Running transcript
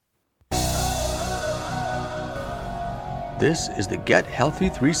This is the Get Healthy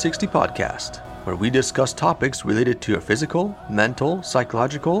 360 podcast, where we discuss topics related to your physical, mental,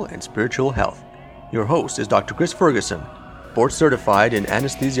 psychological, and spiritual health. Your host is Dr. Chris Ferguson, board certified in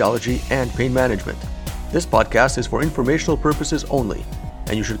anesthesiology and pain management. This podcast is for informational purposes only,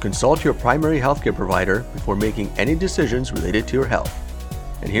 and you should consult your primary healthcare provider before making any decisions related to your health.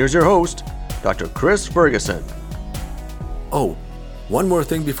 And here's your host, Dr. Chris Ferguson. Oh, one more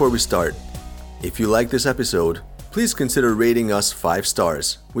thing before we start. If you like this episode, please consider rating us 5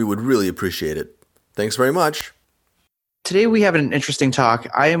 stars. We would really appreciate it. Thanks very much. Today we have an interesting talk.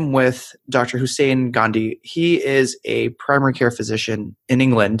 I am with Dr. Hussein Gandhi. He is a primary care physician in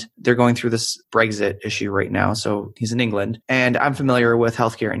England. They're going through this Brexit issue right now, so he's in England. And I'm familiar with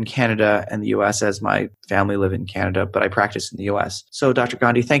healthcare in Canada and the US as my family live in Canada, but I practice in the US. So Dr.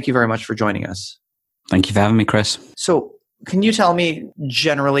 Gandhi, thank you very much for joining us. Thank you for having me, Chris. So can you tell me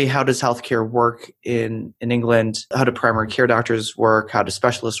generally how does healthcare work in England? How do primary care doctors work? How do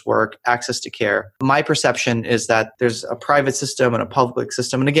specialists work? Access to care? My perception is that there's a private system and a public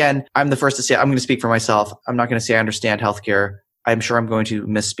system. And again, I'm the first to say, I'm going to speak for myself. I'm not going to say I understand healthcare. I'm sure I'm going to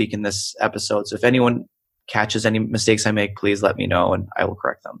misspeak in this episode. So if anyone catches any mistakes I make, please let me know and I will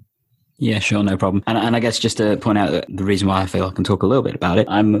correct them. Yeah, sure, no problem. And I guess just to point out that the reason why I feel I can talk a little bit about it,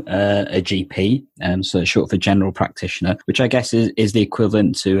 I'm a GP, so short for general practitioner, which I guess is the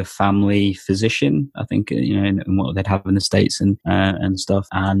equivalent to a family physician, I think, in what they'd have in the States and stuff.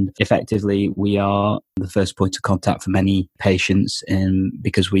 And effectively, we are the first point of contact for many patients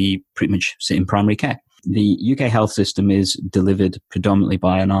because we pretty much sit in primary care. The UK health system is delivered predominantly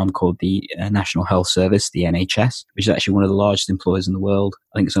by an arm called the National Health Service, the NHS, which is actually one of the largest employers in the world.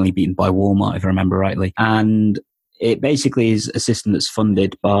 I think it's only beaten by Walmart, if I remember rightly. And it basically is a system that's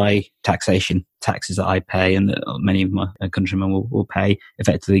funded by taxation. Taxes that I pay and that many of my countrymen will pay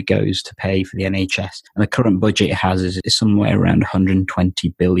effectively goes to pay for the NHS. And the current budget it has is somewhere around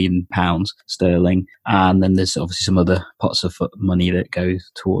 £120 billion sterling. And then there's obviously some other pots of money that go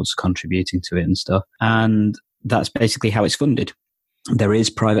towards contributing to it and stuff. And that's basically how it's funded. There is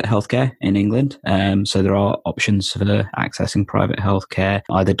private healthcare in England, so there are options for accessing private healthcare,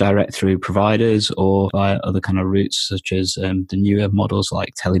 either direct through providers or via other kind of routes, such as the newer models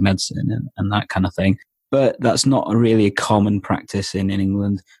like telemedicine and that kind of thing. But that's not really a common practice in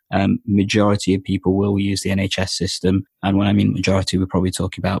England. Majority of people will use the NHS system, and when I mean majority, we're probably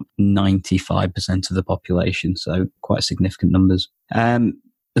talking about 95% of the population, so quite significant numbers.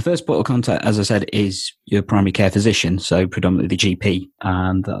 The first point of contact, as I said, is your primary care physician, so predominantly the GP,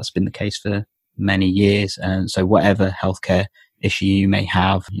 and that's been the case for many years. And so whatever healthcare issue you may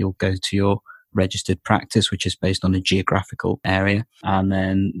have, you'll go to your registered practice, which is based on a geographical area, and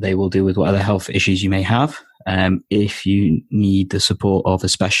then they will deal with whatever health issues you may have. If you need the support of a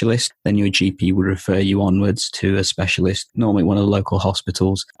specialist, then your GP would refer you onwards to a specialist, normally one of the local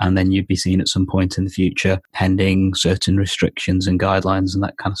hospitals, and then you'd be seen at some point in the future, pending certain restrictions and guidelines and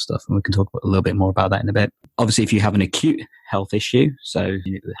that kind of stuff. And we can talk a little bit more about that in a bit. Obviously, if you have an acute health issue, so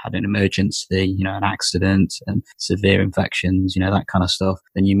you had an emergency, an accident, severe infections, that kind of stuff,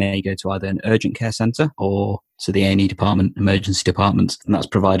 then you may go to either an urgent care centre or to the A&E department, emergency departments, and that's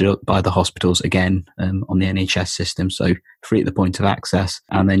provided by the hospitals, again, on the NHS system, so free at the point of access,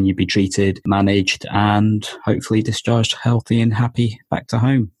 and then you'd be treated, managed, and hopefully discharged healthy and happy back to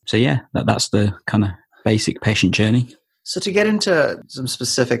home. So yeah, that's the kind of basic patient journey. So to get into some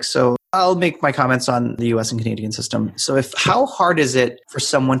specifics, so I'll make my comments on the US and Canadian system. So how hard is it for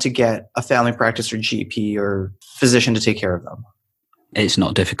someone to get a family practice or GP or physician to take care of them? It's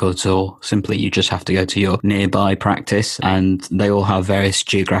not difficult at all. Simply, you just have to go to your nearby practice, and they all have various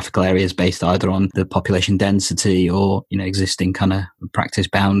geographical areas based either on the population density or, existing kind of practice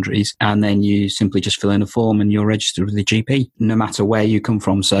boundaries. And then you simply just fill in a form and you're registered with the GP, no matter where you come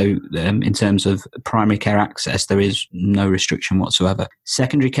from. So in terms of primary care access, there is no restriction whatsoever.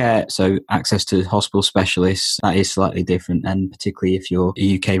 Secondary care, so access to hospital specialists, that is slightly different. And particularly if you're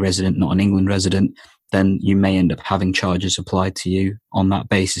a UK resident, not an England resident, then you may end up having charges applied to you on that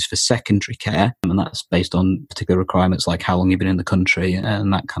basis for secondary care. And that's based on particular requirements like how long you've been in the country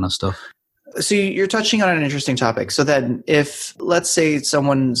and that kind of stuff. So you're touching on an interesting topic. So then if, let's say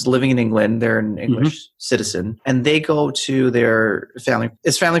someone's living in England, they're an English citizen, and they go to their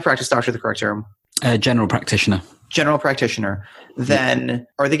is family practice doctor the correct term? General practitioner. General practitioner. Then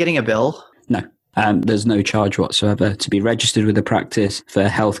are they getting a bill? No. There's no charge whatsoever. To be registered with the practice for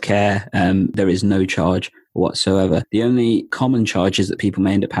healthcare, there is no charge whatsoever. The only common charges that people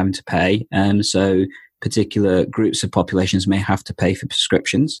may end up having to pay, so particular groups of populations may have to pay for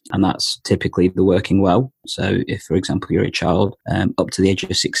prescriptions, and that's typically the working well. So if, for example, you're a child up to the age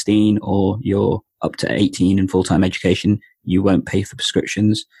of 16 or you're up to 18 in full-time education, you won't pay for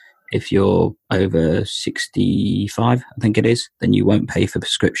prescriptions. If you're over 65, I think it is, then you won't pay for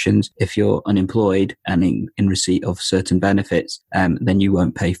prescriptions. If you're unemployed and in receipt of certain benefits, then you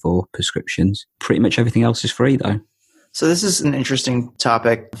won't pay for prescriptions. Pretty much everything else is free, though. So this is an interesting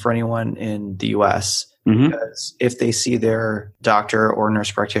topic for anyone in the US, because if they see their doctor or nurse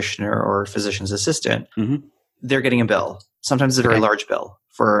practitioner or physician's assistant, they're getting a bill. Sometimes a very large bill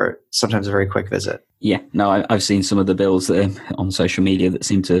for sometimes a very quick visit. Yeah, no, I've seen some of the bills on social media that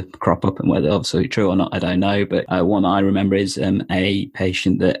seem to crop up, and whether they're absolutely true or not, I don't know. But one I remember is a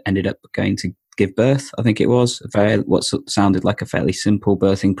patient that ended up going to give birth. I think it was what sounded like a fairly simple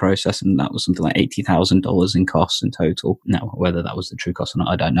birthing process, and that was something like $80,000 in costs in total. Now, whether that was the true cost or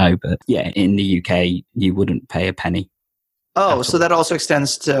not, I don't know. But yeah, in the UK, you wouldn't pay a penny. Oh, so that also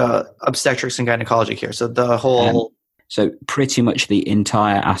extends to obstetrics and gynecology care. So the whole... So pretty much the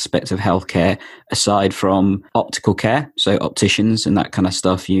entire aspect of healthcare, aside from optical care, so opticians and that kind of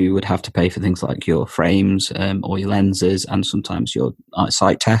stuff, you would have to pay for things like your frames or your lenses and sometimes your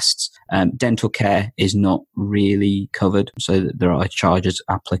sight tests. Dental care is not really covered, so there are charges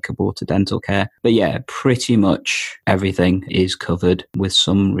applicable to dental care. But yeah, pretty much everything is covered with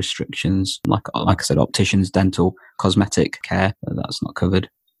some restrictions. Like I said, opticians, dental, cosmetic care, that's not covered.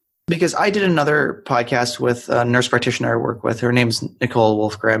 Because I did another podcast with a nurse practitioner I work with. Her name's Nicole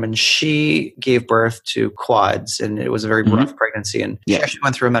Wolfgram, and she gave birth to quads, and it was a very rough pregnancy. And she actually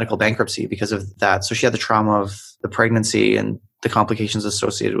went through a medical bankruptcy because of that. So she had the trauma of the pregnancy and the complications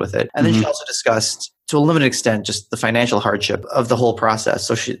associated with it. And then she also discussed, to a limited extent, just the financial hardship of the whole process.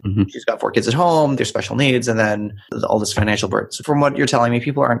 So she's got 4 kids at home, their special needs, and then all this financial burden. So from what you're telling me,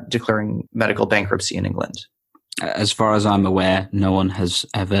 people aren't declaring medical bankruptcy in England. As far as I'm aware, no one has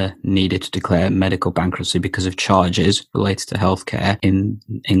ever needed to declare medical bankruptcy because of charges related to healthcare in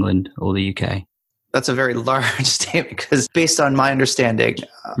England or the UK. That's a very large statement because based on my understanding,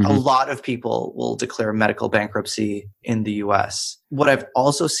 a lot of people will declare medical bankruptcy in the US. What I've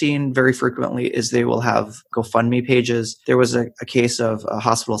also seen very frequently is they will have GoFundMe pages. There was a case of a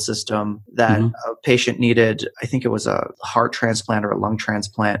hospital system that a patient needed, I think it was a heart transplant or a lung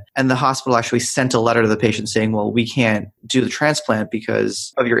transplant. And the hospital actually sent a letter to the patient saying, well, we can't do the transplant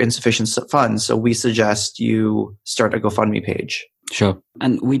because of your insufficient funds. So we suggest you start a GoFundMe page. Sure.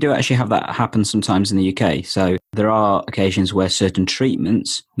 And we do actually have that happen sometimes in the UK. So there are occasions where certain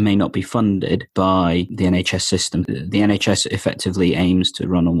treatments may not be funded by the NHS system. The NHS effectively aims to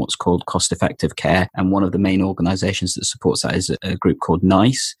run on what's called cost-effective care. And one of the main organisations that supports that is a group called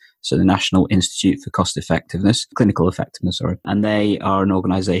NICE. So the National Institute for Clinical Effectiveness, sorry. And they are an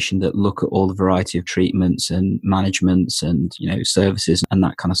organisation that look at all the variety of treatments and managements and, services and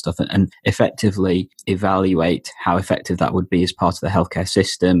that kind of stuff and effectively evaluate how effective that would be as part of the healthcare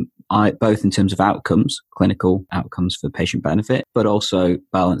system, both in terms of outcomes, clinical outcomes for patient benefit, but also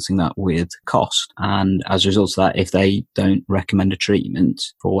balancing that with cost. And as a result of that, if they don't recommend a treatment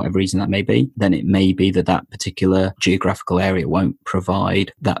for whatever reason that may be, then it may be that particular geographical area won't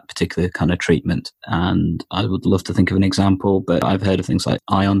provide that particular kind of treatment. And I would love to think of an example, but I've heard of things like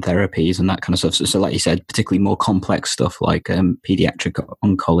ion therapies and that kind of stuff. So like you said, particularly more complex stuff like pediatric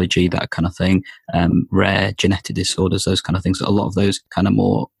oncology, that kind of thing, rare genetic disorders, those kind of things. A lot of those kind of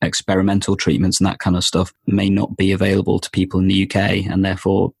more experimental treatments and that kind of stuff may not be available to people in the UK. And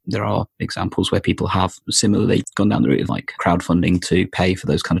therefore, there are examples where people have similarly gone down the route of like crowdfunding to pay for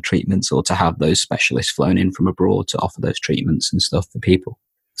those kind of treatments or to have those specialists flown in from abroad to offer those treatments and stuff for people.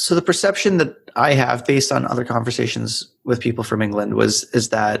 So the perception that I have based on other conversations with people from England is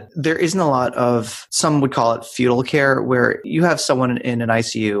that there isn't a lot of, some would call it feudal care, where you have someone in an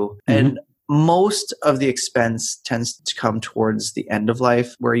ICU and most of the expense tends to come towards the end of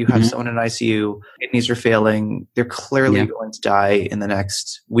life, where you have someone in ICU, kidneys are failing, they're clearly going to die in the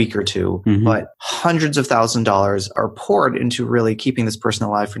next week or two, but hundreds of $1,000s are poured into really keeping this person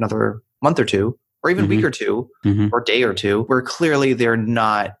alive for another month or two, or even week or two, or day or two, where clearly they're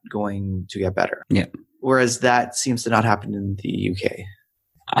not going to get better. Yeah. Whereas that seems to not happen in the UK.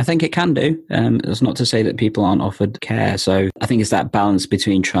 I think it can do. It's not to say that people aren't offered care. So I think it's that balance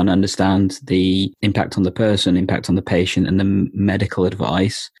between trying to understand the impact on the person, impact on the patient, and the medical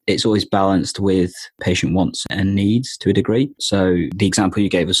advice. It's always balanced with patient wants and needs to a degree. So the example you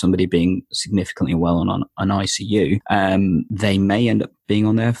gave of somebody being significantly well on an ICU, they may end up being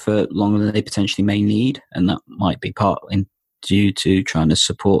on there for longer than they potentially may need. And that might be part in due to trying to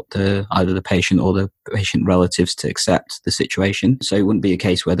support either the patient or the patient relatives to accept the situation. So it wouldn't be a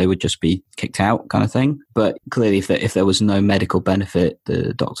case where they would just be kicked out kind of thing. But clearly, if there was no medical benefit,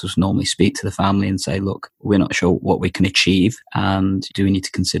 the doctors would normally speak to the family and say, look, we're not sure what we can achieve, and do we need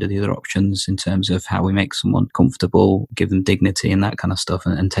to consider the other options in terms of how we make someone comfortable, give them dignity and that kind of stuff,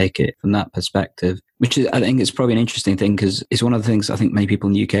 and take it from that perspective. Which is, I think it's probably an interesting thing, because it's one of the things I think many people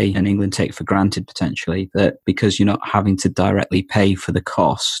in the UK and England take for granted potentially, that because you're not having to directly pay for the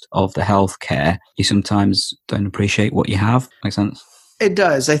cost of the healthcare, you sometimes don't appreciate what you have. Makes sense? It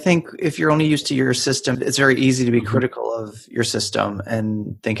does. I think if you're only used to your system, it's very easy to be critical of your system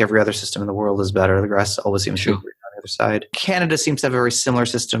and think every other system in the world is better. The grass always seems to be green on the other side. Canada seems to have a very similar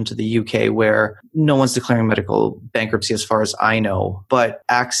system to the UK, where no one's declaring medical bankruptcy as far as I know, but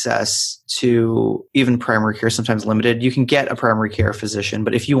access to even primary care is sometimes limited. You can get a primary care physician,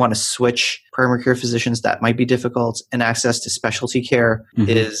 but if you want to switch primary care physicians, that might be difficult. And access to specialty care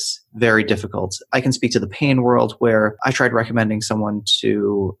is very difficult. I can speak to the pain world, where I tried recommending someone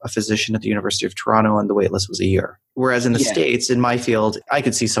to a physician at the University of Toronto and the wait list was a year. Whereas in the States, in my field, I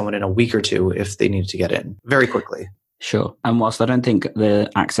could see someone in a week or two if they needed to get in very quickly. Sure. And whilst I don't think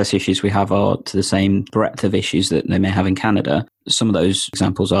the access issues we have are to the same breadth of issues that they may have in Canada, some of those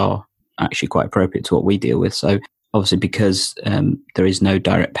examples are actually quite appropriate to what we deal with. So obviously, because there is no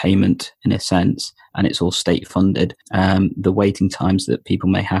direct payment in a sense, and it's all state funded, the waiting times that people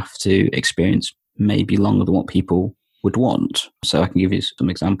may have to experience may be longer than what people would want. So I can give you some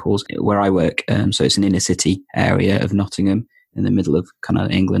examples. Where I work, so it's an inner city area of Nottingham, in the middle of kind of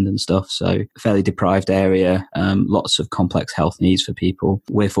England and stuff. So fairly deprived area, lots of complex health needs for people.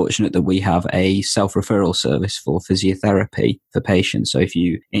 We're fortunate that we have a self-referral service for physiotherapy for patients. So if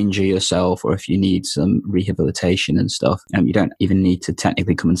you injure yourself or if you need some rehabilitation and stuff, you don't even need to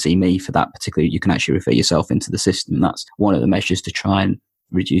technically come and see me for that particular. You can actually refer yourself into the system. And that's one of the measures to try and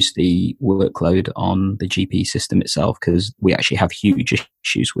reduce the workload on the GP system itself, because we actually have huge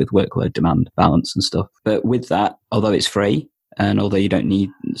issues with workload demand balance and stuff. But with that, although it's free, and although you don't need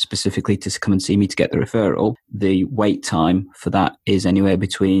specifically to come and see me to get the referral, the wait time for that is anywhere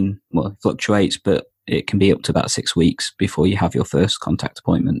between, well, it fluctuates, but it can be up to about 6 weeks before you have your first contact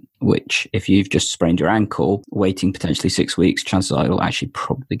appointment, which if you've just sprained your ankle, waiting potentially 6 weeks, chances are it'll actually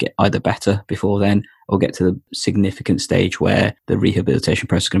probably get either better before then or get to the significant stage where the rehabilitation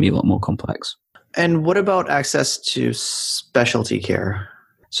process is going to be a lot more complex. And what about access to specialty care?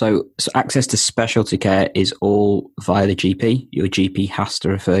 So access to specialty care is all via the GP. Your GP has to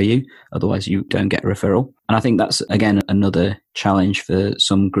refer you, otherwise you don't get a referral. And I think that's, again, another challenge for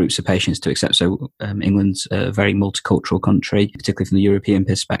some groups of patients to accept. So England's a very multicultural country, particularly from the European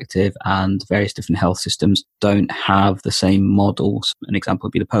perspective, and various different health systems don't have the same models. An example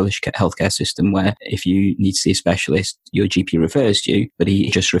would be the Polish healthcare system, where if you need to see a specialist, your GP refers you, but he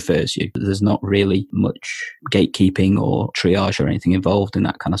just refers you. There's not really much gatekeeping or triage or anything involved in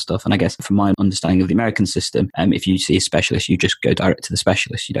that kind of stuff. And I guess from my understanding of the American system, if you see a specialist, you just go direct to the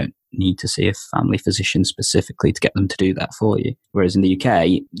specialist. You don't need to see a family physician specifically to get them to do that for you. Whereas in the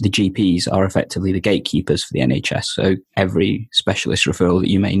UK, the GPs are effectively the gatekeepers for the NHS. So every specialist referral that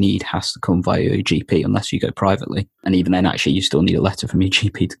you may need has to come via your GP unless you go privately. And even then, actually, you still need a letter from your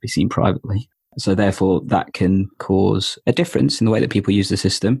GP to be seen privately. So therefore, that can cause a difference in the way that people use the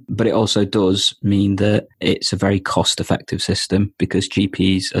system. But it also does mean that it's a very cost-effective system, because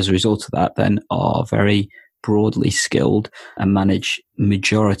GPs, as a result of that, then are very broadly skilled and manage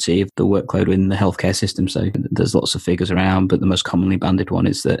majority of the workload within the healthcare system. So there's lots of figures around, but the most commonly banded one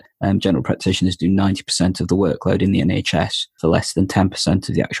is that general practitioners do 90% of the workload in the NHS for less than 10%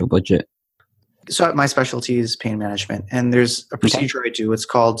 of the actual budget. So my specialty is pain management, and there's a procedure I do. It's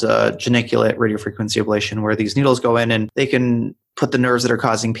called geniculate radiofrequency ablation, where these needles go in and they can put the nerves that are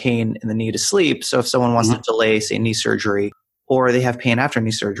causing pain in the knee to sleep. So if someone wants to delay, say, knee surgery, or they have pain after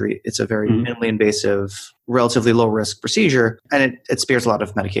knee surgery, it's a very minimally invasive, relatively low risk procedure, and it spares a lot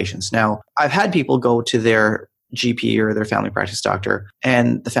of medications. Now, I've had people go to their GP or their family practice doctor,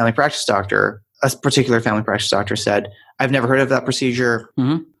 and the family practice doctor, a particular family practice doctor, said, I've never heard of that procedure.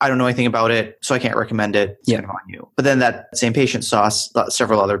 I don't know anything about it, so I can't recommend it. It's kind of on you. But then that same patient saw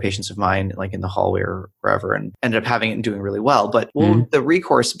several other patients of mine, like in the hallway or wherever, and ended up having it and doing really well. But what would the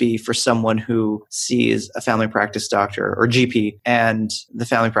recourse be for someone who sees a family practice doctor or GP, and the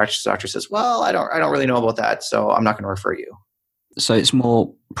family practice doctor says, well, I don't really know about that, so I'm not going to refer you? So it's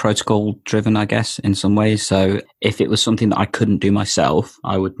more protocol driven, I guess, in some ways. So if it was something that I couldn't do myself,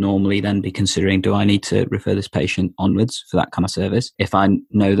 I would normally then be considering, do I need to refer this patient onwards for that kind of service? If I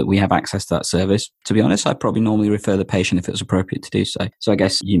know that we have access to that service, to be honest, I'd probably normally refer the patient if it was appropriate to do so. So I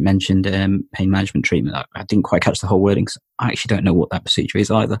guess you mentioned pain management treatment. I didn't quite catch the whole wording. So I actually don't know what that procedure is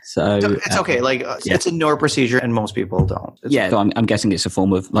either. So it's okay. It's a newer procedure and most people don't. So I'm guessing it's a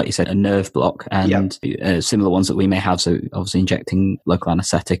form of, like you said, a nerve block and similar ones that we may have. So obviously injecting local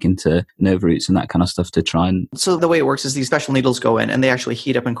anesthetic into nerve roots and that kind of stuff to try and... So the way it works is these special needles go in and they actually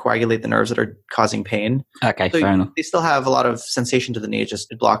heat up and coagulate the nerves that are causing pain. Okay, so fair enough. They still have a lot of sensation to the knee.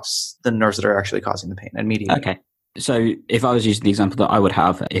 It blocks the nerves that are actually causing the pain and mediating. Okay. So if I was using the example that I would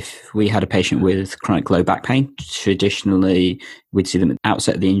have, if we had a patient with chronic low back pain, traditionally we'd see them at the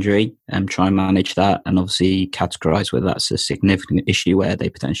outset of the injury and try and manage that and obviously categorize whether that's a significant issue where they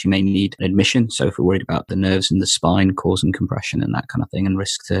potentially may need an admission. So if we're worried about the nerves in the spine causing compression and that kind of thing and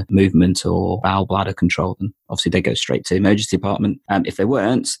risk to movement or bowel bladder control, then obviously they go straight to the emergency department. If they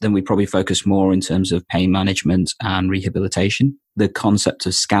weren't, then we probably focus more in terms of pain management and rehabilitation. The concept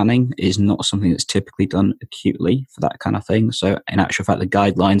of scanning is not something that's typically done acutely for that kind of thing. So in actual fact, the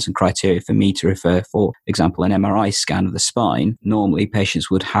guidelines and criteria for me to refer, for example, an MRI scan of the spine, normally patients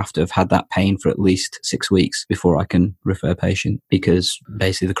would have to have had that pain for at least 6 weeks before I can refer a patient, because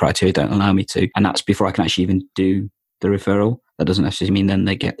basically the criteria don't allow me to. And that's before I can actually even do the referral. That doesn't necessarily mean then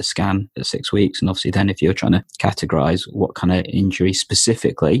they get the scan at 6 weeks. And obviously then if you're trying to categorize what kind of injury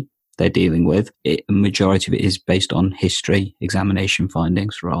specifically they're dealing with, a majority of it is based on history, examination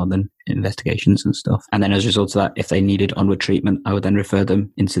findings rather than investigations and stuff. And then as a result of that, if they needed onward treatment, I would then refer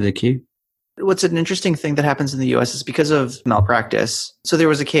them into the queue. What's an interesting thing that happens in the US is because of malpractice. So there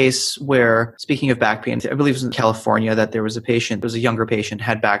was a case where, speaking of back pain, I believe it was in California, that there was a patient, it was a younger patient,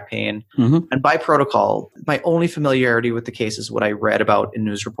 had back pain. Mm-hmm. And by protocol, my only familiarity with the case is what I read about in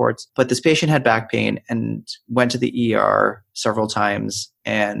news reports. But this patient had back pain and went to the ER several times.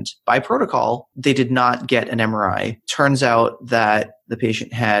 And by protocol, they did not get an MRI. Turns out that the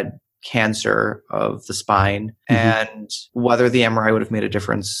patient had cancer of the spine, and whether the MRI would have made a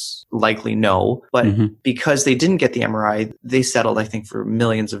difference, likely no. But because they didn't get the MRI, they settled, I think, for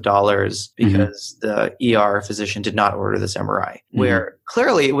millions of dollars because the ER physician did not order this MRI, where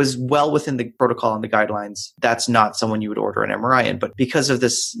clearly it was well within the protocol and the guidelines. That's not someone you would order an MRI in. But because of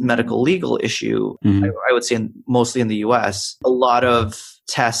this medical legal issue, I would say mostly in the US, a lot of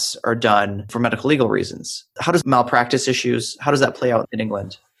tests are done for medical legal reasons. How does malpractice issues, how does that play out in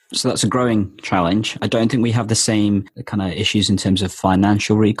England? So that's a growing challenge. I don't think we have the same kind of issues in terms of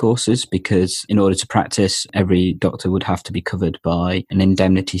financial recourses, because in order to practice, every doctor would have to be covered by an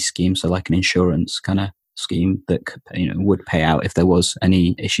indemnity scheme. So like an insurance kind of scheme that would pay out if there was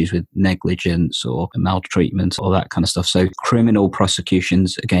any issues with negligence or maltreatment or that kind of stuff. So criminal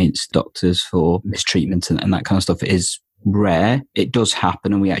prosecutions against doctors for mistreatment and that kind of stuff is rare. It does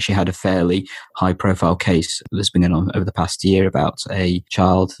happen, and we actually had a fairly high profile case that's been going on over the past year about a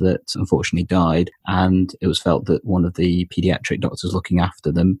child that unfortunately died, and it was felt that one of the pediatric doctors looking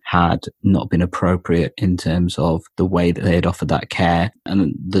after them had not been appropriate in terms of the way that they had offered that care.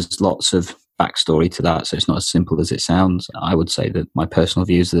 And there's lots of backstory to that, so it's not as simple as it sounds. I would say that my personal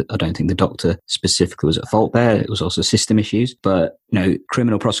view is that I don't think the doctor specifically was at fault there. It was also system issues, but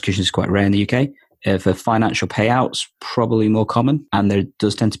criminal prosecution is quite rare in the UK. For financial payouts, probably more common, and there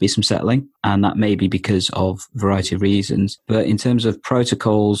does tend to be some settling, and that may be because of a variety of reasons. But in terms of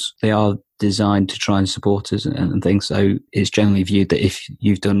protocols, they are designed to try and support us and things. So it's generally viewed that if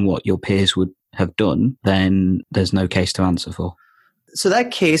you've done what your peers would have done, then there's no case to answer for. So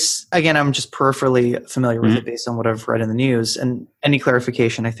that case, again, I'm just peripherally familiar with it based on what I've read in the news, and any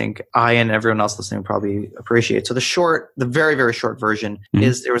clarification I think I and everyone else listening probably appreciate. So the very, very short version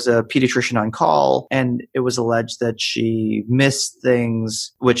is there was a pediatrician on call, and it was alleged that she missed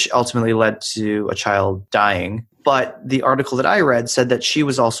things, which ultimately led to a child dying. But the article that I read said that she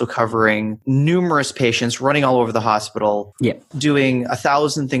was also covering numerous patients, running all over the hospital, doing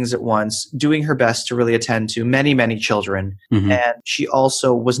 1,000 things at once, doing her best to really attend to many, many children. And she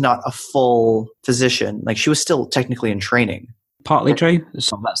also was not a full physician. Like, she was still technically in training. Partly true.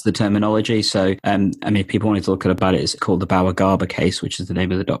 So that's the terminology. So, if people wanted to look about it, it's called the Bauer-Garber case, which is the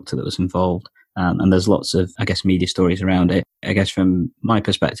name of the doctor that was involved. And there's lots of, I guess, media stories around it. I guess from my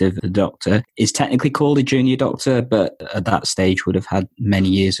perspective, the doctor is technically called a junior doctor, but at that stage would have had many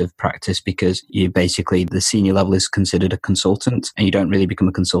years of practice, because you basically, the senior level is considered a consultant, and you don't really become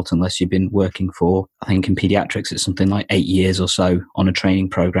a consultant unless you've been working for, I think in pediatrics, it's something like 8 years or so on a training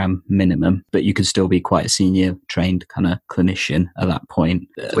program minimum, but you could still be quite a senior trained kind of clinician at that point.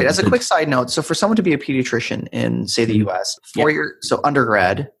 Wait, as a quick side note, so for someone to be a pediatrician in, say, the US, 4 years, so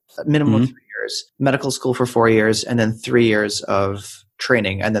undergrad, minimum of 3 years, medical school for 4 years, and then 3 years of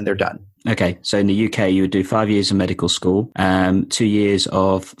training, and then they're done. Okay, so in the UK, you would do 5 years of medical school, 2 years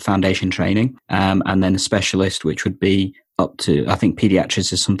of foundation training, and then a specialist, which would be up to, I think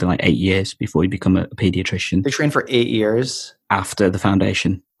pediatrics is something like 8 years before you become a pediatrician. They train for 8 years? After the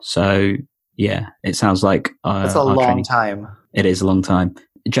foundation. So, yeah, it sounds like... That's a long time. It is a long time.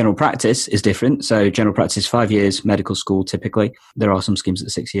 General practice is different. So general practice, 5 years, medical school typically. There are some schemes at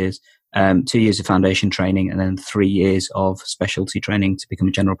 6 years. 2 years of foundation training, and then 3 years of specialty training to become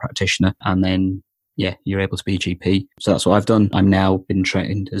a general practitioner. And then, yeah, you're able to be a GP. So that's what I've done. I'm now been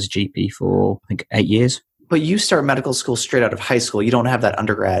trained as a GP for, I think, 8 years. But you start medical school straight out of high school. You don't have that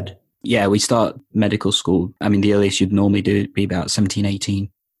undergrad. Yeah, we start medical school. I mean, the earliest you'd normally do would be about 17, 18.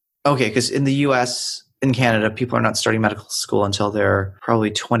 Okay, because in the US... in Canada, people are not starting medical school until they're probably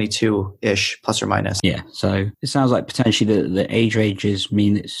 22-ish, plus or minus. Yeah, so it sounds like potentially the age ranges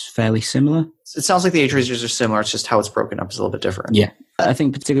mean it's fairly similar. It sounds like the age ranges are similar. It's just how it's broken up is a little bit different. Yeah, I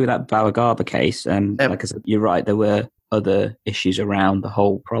think particularly with that Balagaba case, like I said, you're right, there were other issues around the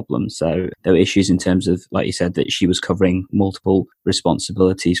whole problem. So there were issues in terms of, like you said, that she was covering multiple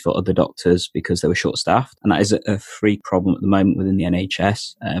responsibilities for other doctors because they were short-staffed. And that is a freak problem at the moment within the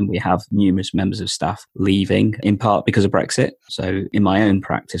NHS. And we have numerous members of staff leaving, in part because of Brexit. So in my own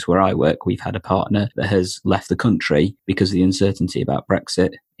practice where I work, we've had a partner that has left the country because of the uncertainty about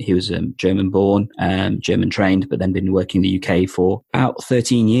Brexit. He was German-born, German-trained, but then been working in the UK for about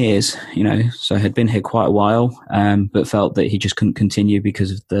 13 years, so had been here quite a while, but felt that he just couldn't continue because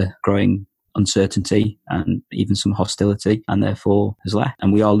of the growing uncertainty and even some hostility, and therefore has left.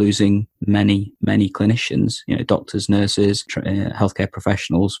 And we are losing many, many clinicians, doctors, nurses, healthcare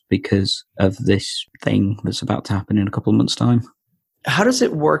professionals, because of this thing that's about to happen in a couple of months' time. How does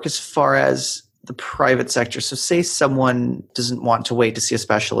it work as far as the private sector? So say someone doesn't want to wait to see a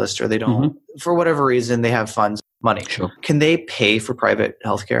specialist, or they don't, for whatever reason, they have funds, money. Sure. Can they pay for private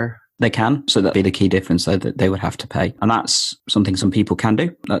healthcare? They can. So that'd be the key difference, though, that they would have to pay. And that's something some people can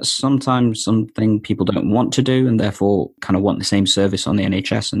do. That's sometimes something people don't want to do, and therefore kind of want the same service on the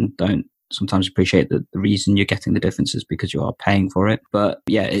NHS and don't sometimes appreciate that the reason you're getting the difference is because you are paying for it. But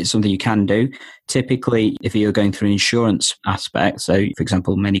yeah, it's something you can do. Typically, if you're going through an insurance aspect, so for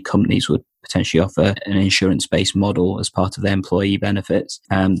example, many companies would potentially offer an insurance-based model as part of their employee benefits,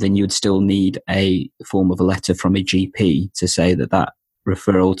 then you would still need a form of a letter from a GP to say that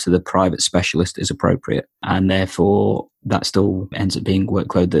referral to the private specialist is appropriate. And therefore, that still ends up being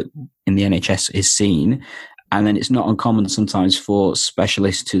workload that in the NHS is seen. And then it's not uncommon sometimes for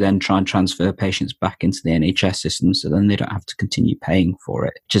specialists to then try and transfer patients back into the NHS system, so then they don't have to continue paying for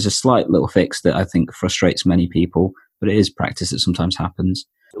it, which is a slight little fix that I think frustrates many people, but it is practice that sometimes happens.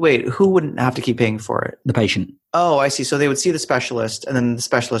 Wait, who wouldn't have to keep paying for it? The patient. Oh, I see. So they would see the specialist, and then the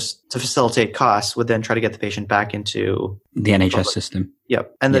specialist, to facilitate costs, would then try to get the patient back into the NHS system.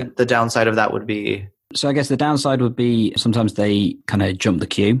 Yep. And the downside of that would be... So I guess the downside would be sometimes they kind of jump the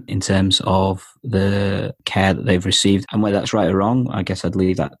queue in terms of the care that they've received, and whether that's right or wrong, I guess I'd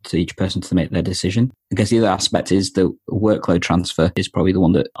leave that to each person to make their decision. I guess the other aspect is the workload transfer is probably the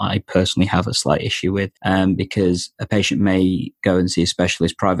one that I personally have a slight issue with, because a patient may go and see a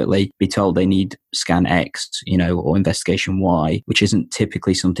specialist privately, be told they need scan X, or investigation Y, which isn't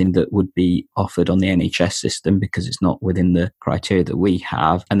typically something that would be offered on the NHS system because it's not within the criteria that we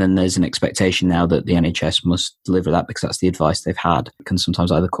have. And then there's an expectation now that the NHS must deliver that because that's the advice they've had. It can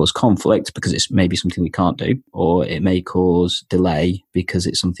sometimes either cause conflict because it's maybe something we can't do, or it may cause delay because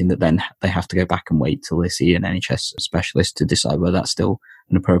it's something that then they have to go back and wait till they see an NHS specialist to decide whether that's still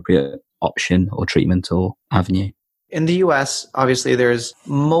an appropriate option or treatment or avenue. In the US, obviously,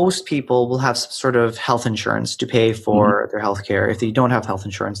 most people will have some sort of health insurance to pay for their health care. If you don't have health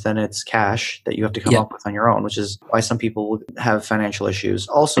insurance, then it's cash that you have to come up with on your own, which is why some people have financial issues.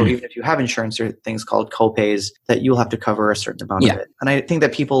 Also, even if you have insurance, there are things called copays that you'll have to cover a certain amount of it. And I think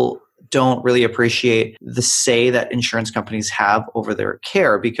that people don't really appreciate the say that insurance companies have over their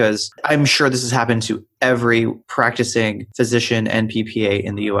care, because I'm sure this has happened to every practicing physician and PPA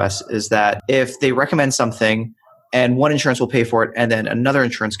in the US, is that if they recommend something and one insurance will pay for it, and then another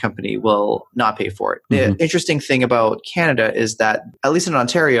insurance company will not pay for it. The interesting thing about Canada is that, at least in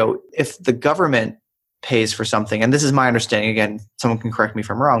Ontario, if the government pays for something, and this is my understanding, again, someone can correct me if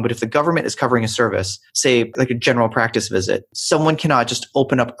I'm wrong, but if the government is covering a service, say like a general practice visit, someone cannot just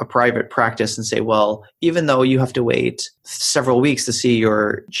open up a private practice and say, well, even though you have to wait several weeks to see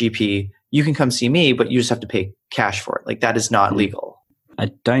your GP, you can come see me, but you just have to pay cash for it. Like, that is not legal. I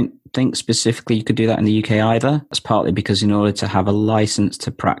don't think specifically you could do that in the UK either. That's partly because in order to have a license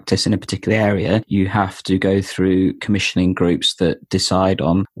to practice in a particular area, you have to go through commissioning groups that decide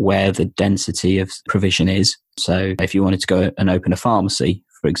on where the density of provision is. So if you wanted to go and open a pharmacy,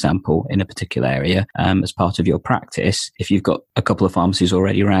 for example, in a particular area, as part of your practice, if you've got a couple of pharmacies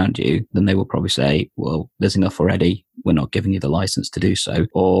already around you, then they will probably say, well, there's enough already. We're not giving you the license to do so.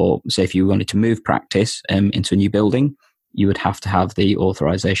 Or say if you wanted to move practice into a new building, you would have to have the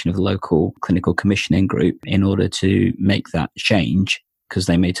authorization of the local clinical commissioning group in order to make that change, because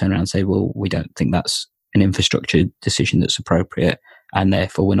they may turn around and say, well, we don't think that's an infrastructure decision that's appropriate, and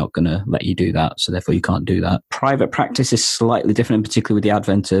therefore we're not going to let you do that. So therefore you can't do that. Private practice is slightly different, particularly with the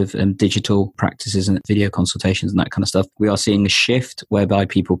advent of digital practices and video consultations and that kind of stuff. We are seeing a shift whereby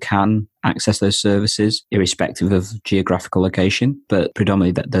people can access those services irrespective of geographical location, but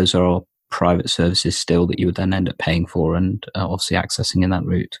predominantly that those are all private services still that you would then end up paying for and obviously accessing in that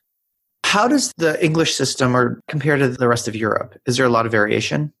route. How does the English system compare to the rest of Europe? Is there a lot of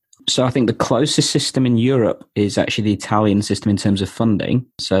variation? So I think the closest system in Europe is actually the Italian system in terms of funding.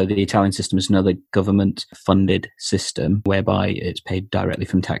 So the Italian system is another government-funded system whereby it's paid directly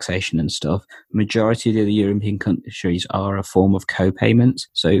from taxation and stuff. Majority of the other European countries are a form of co-payment,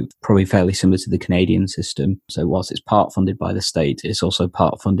 so probably fairly similar to the Canadian system. So whilst it's part funded by the state, it's also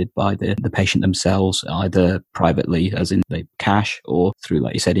part funded by the patient themselves, either privately, as in the cash, or through,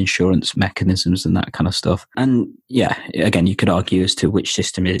 like you said, insurance mechanisms and that kind of stuff. And yeah, again, you could argue as to which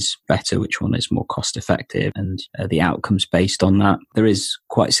system is better, which one is more cost effective, and the outcomes based on that. There is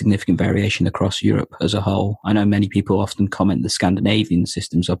quite significant variation across Europe as a whole. I know many people often comment the Scandinavian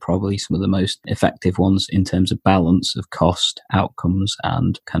systems are probably some of the most effective ones in terms of balance of cost, outcomes,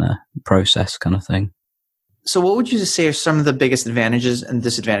 and kind of process kind of thing. So what would you say are some of the biggest advantages and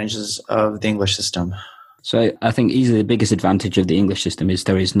disadvantages of the English system? So I think easily the biggest advantage of the English system is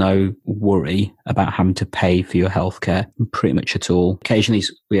there is no worry about having to pay for your healthcare pretty much at all. Occasionally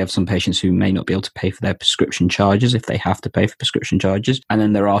we have some patients who may not be able to pay for their prescription charges if they have to pay for prescription charges. And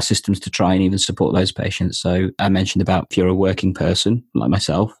then there are systems to try and even support those patients. So I mentioned about if you're a working person like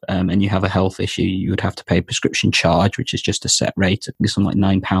myself and you have a health issue, you would have to pay a prescription charge, which is just a set rate. It's something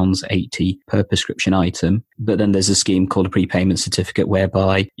like £9.80 per prescription item. But then there's a scheme called a prepayment certificate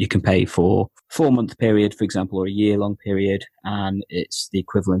whereby you can pay for 4-month period, for example, or a year-long period, and it's the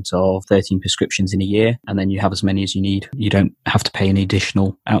equivalent of 13 prescriptions in a year, and then you have as many as you need. You don't have to pay any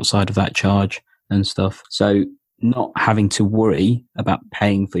additional outside of that charge and stuff. So not having to worry about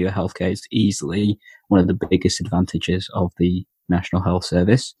paying for your healthcare is easily one of the biggest advantages of the National Health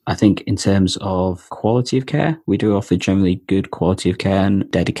Service. I think in terms of quality of care, we do offer generally good quality of care, and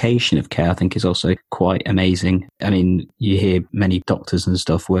dedication of care I think is also quite amazing. I mean, you hear many doctors and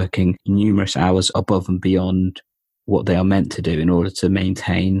stuff working numerous hours above and beyond what they are meant to do in order to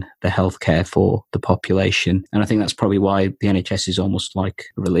maintain the healthcare for the population. And I think that's probably why the NHS is almost like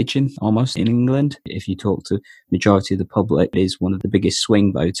a religion, almost, in England. If you talk to the majority of the public, it is one of the biggest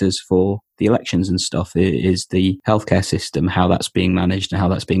swing voters for the elections and stuff. It is the healthcare system, how that's being managed and how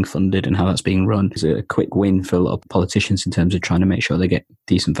that's being funded and how that's being run. It's a quick win for a lot of politicians in terms of trying to make sure they get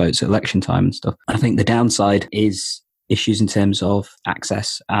decent votes at election time and stuff. I think the downside is issues in terms of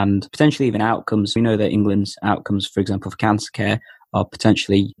access and potentially even outcomes. We know that England's outcomes, for example, for cancer care are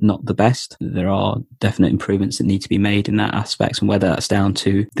potentially not the best. There are definite improvements that need to be made in that aspect, and whether that's down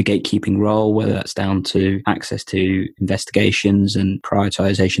to the gatekeeping role, whether that's down to access to investigations and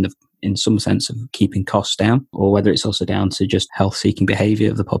prioritization of, in some sense, of keeping costs down, or whether it's also down to just health-seeking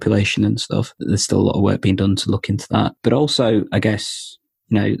behaviour of the population and stuff. There's still a lot of work being done to look into that. But also, I guess,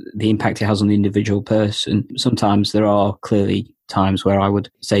 you know, the impact it has on the individual person. Sometimes there are clearly times where I would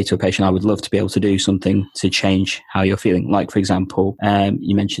say to a patient, I would love to be able to do something to change how you're feeling. Like, for example,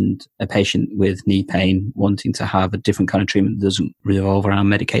 you mentioned a patient with knee pain wanting to have a different kind of treatment that doesn't revolve around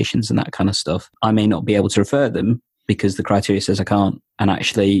medications and that kind of stuff. I may not be able to refer them because the criteria says I can't. And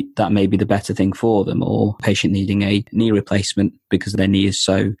actually that may be the better thing for them, or a patient needing a knee replacement because their knee is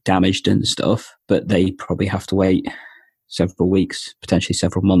so damaged and stuff, but they probably have to wait several weeks, potentially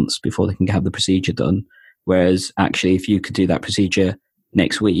several months before they can have the procedure done. Whereas actually, if you could do that procedure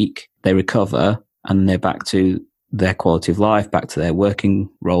next week, they recover and they're back to their quality of life, back to their working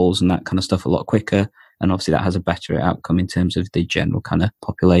roles and that kind of stuff a lot quicker. And obviously that has a better outcome in terms of the general kind of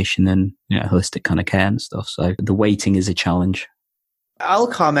population and, holistic kind of care and stuff. So the waiting is a challenge. I'll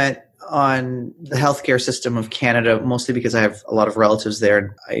comment on the healthcare system of Canada, mostly because I have a lot of relatives there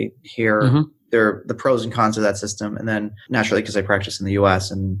and I hear the pros and cons of that system. And then naturally, because I practice in the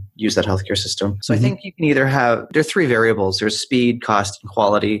US and use that healthcare system. So I think you can either there are three variables. There's speed, cost, and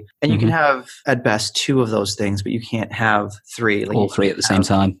quality. And you can have at best two of those things, but you can't have three. All three at the same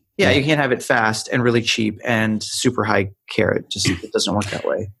time. Yeah, you can't have it fast and really cheap and super high care. It doesn't work that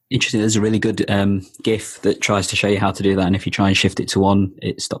way. Interesting. There's a really good GIF that tries to show you how to do that. And if you try and shift it to one,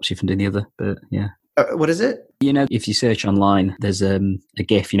 it stops you from doing the other. But yeah. What is it? If you search online, there's a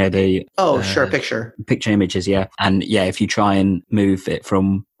GIF, picture images. Yeah. And yeah, if you try and move it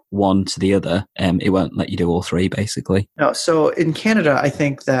from one to the other, it won't let you do all three, basically. No. So in Canada, I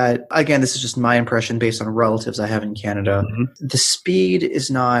think that, again, this is just my impression based on relatives I have in Canada. The speed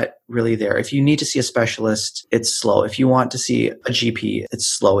is not really there. If you need to see a specialist, it's slow. If you want to see a GP, it's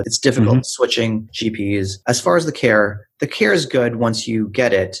slow. It's difficult switching GPs. As far as the care is good once you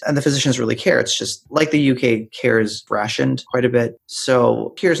get it, and the physicians really care. It's just like the UK, care is rationed quite a bit.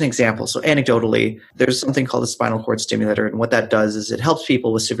 So here's an example. So anecdotally, there's something called a spinal cord stimulator. And what that does is it helps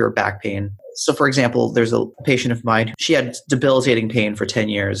people with severe back pain. So for example, there's a patient of mine, she had debilitating pain for 10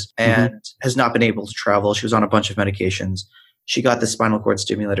 years and has not been able to travel. She was on a bunch of medications. She got the spinal cord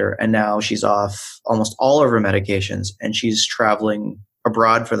stimulator and now she's off almost all of her medications and she's traveling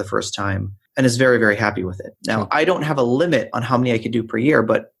abroad for the first time and is very, very happy with it. Now, I don't have a limit on how many I could do per year,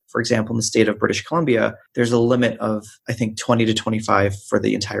 but for example, in the state of British Columbia, there's a limit of, I think, 20 to 25 for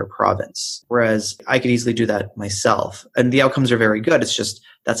the entire province, whereas I could easily do that myself. And the outcomes are very good. It's just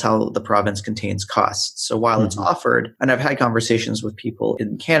that's how the province contains costs. So while it's offered, and I've had conversations with people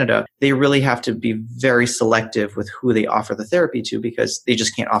in Canada, they really have to be very selective with who they offer the therapy to because they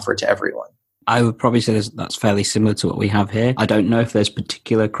just can't offer it to everyone. I would probably say that's fairly similar to what we have here. I don't know if there's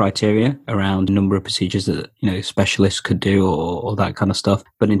particular criteria around the number of procedures that, specialists could do or that kind of stuff.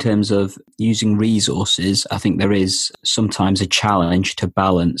 But in terms of using resources, I think there is sometimes a challenge to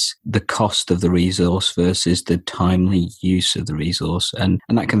balance the cost of the resource versus the timely use of the resource. And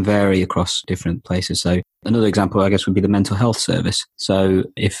that can vary across different places. So another example, I guess, would be the mental health service. So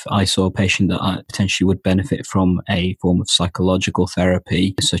if I saw a patient that I potentially would benefit from a form of psychological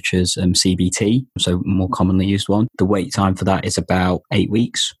therapy, such as CBT, so more commonly used one, the wait time for that is about 8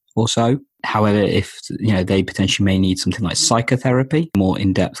 weeks or so. However, if they potentially may need something like psychotherapy, more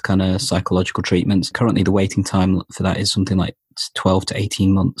in-depth kind of psychological treatments, currently the waiting time for that is something like 12 to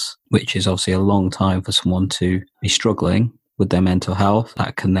 18 months, which is obviously a long time for someone to be struggling with their mental health.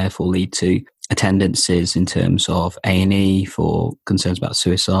 That can therefore lead to attendances in terms of A&E for concerns about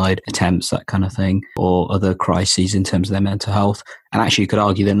suicide attempts, that kind of thing, or other crises in terms of their mental health. And actually, you could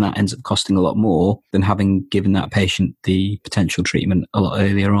argue then that ends up costing a lot more than having given that patient the potential treatment a lot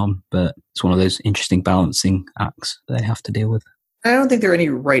earlier on. But it's one of those interesting balancing acts they have to deal with. I don't think there are any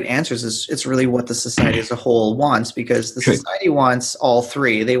right answers. It's really what the society as a whole wants, because the society wants all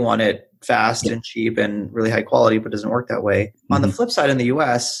three. They want it fast and cheap and really high quality, but it doesn't work that way. On the flip side, in the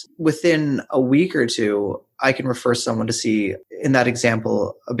US, within a week or two, I can refer someone to see, in that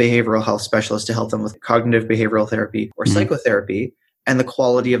example, a behavioral health specialist to help them with cognitive behavioral therapy or psychotherapy. And the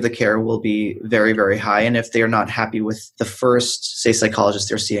quality of the care will be very, very high. And if they are not happy with the first, say, psychologist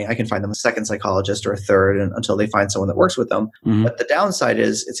they're seeing, I can find them a second psychologist or a third until they find someone that works with them. But the downside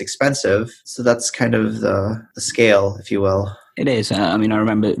is it's expensive. So that's kind of the scale, if you will. It is. I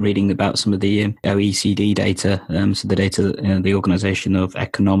remember reading about some of the OECD data, so the data, the Organization of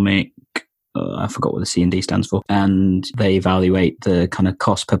Economic, I forgot what the C&D stands for, and they evaluate the kind of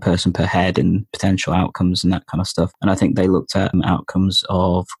cost per person per head and potential outcomes and that kind of stuff. And I think they looked at outcomes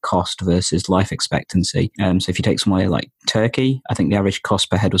of cost versus life expectancy. So if you take somewhere like Turkey, I think the average cost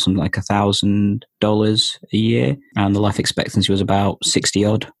per head was something like $1,000 a year, and the life expectancy was about 60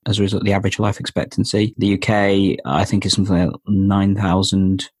 odd as a result of the average life expectancy. The UK, I think, is something like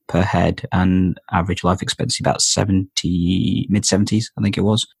 9,000 per head, and average life expectancy about mid-70s, I think it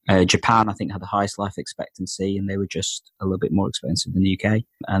was. Japan, I think, had the highest life expectancy, and they were just a little bit more expensive than the UK.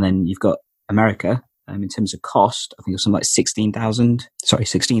 And then you've got America. In terms of cost, I think it was something like 16,000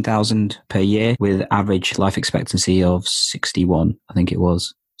 per year, with average life expectancy of 61, I think it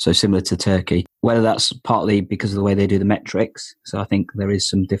was. So similar to Turkey. Whether that's partly because of the way they do the metrics. So I think there is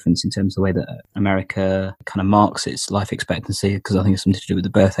some difference in terms of the way that America kind of marks its life expectancy, because I think it's something to do with the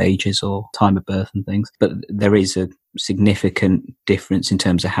birth ages or time of birth and things. But there is a significant difference in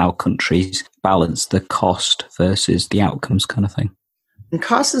terms of how countries balance the cost versus the outcomes kind of thing. And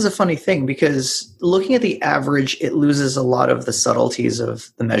cost is a funny thing because looking at the average, it loses a lot of the subtleties of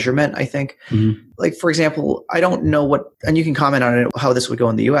the measurement, I think. Mm-hmm. Like, for example, I don't know what, and you can comment on it, how this would go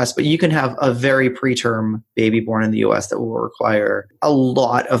in the US, but you can have a very preterm baby born in the US that will require a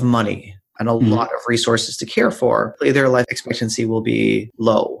lot of money and a lot of resources to care for. Their life expectancy will be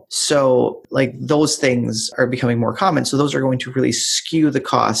low. So like those things are becoming more common. So those are going to really skew the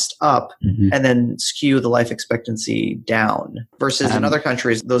cost up and then skew the life expectancy down. Versus in other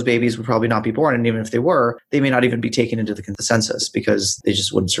countries, those babies would probably not be born. And even if they were, they may not even be taken into the census because they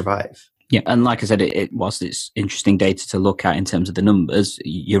just wouldn't survive. Yeah, and like I said, whilst it's interesting data to look at in terms of the numbers,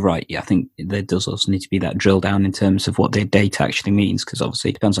 you're right. Yeah, I think there does also need to be that drill down in terms of what the data actually means, because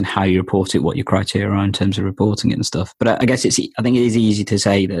obviously it depends on how you report it, what your criteria are in terms of reporting it and stuff. But I guess I think it is easy to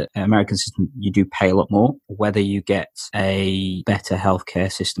say that American system, you do pay a lot more. Whether you get a better healthcare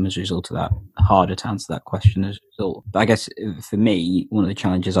system as a result of that, harder to answer that question as a result. But I guess for me, one of the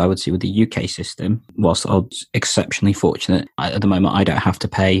challenges I would see with the UK system, whilst I'm exceptionally fortunate, at the moment I don't have to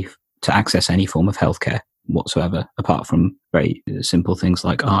pay to access any form of healthcare whatsoever, apart from very simple things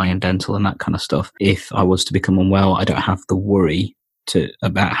like eye and dental and that kind of stuff. If I was to become unwell, I don't have the worry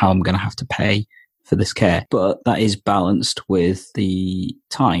about how I'm going to have to pay for this care. But that is balanced with the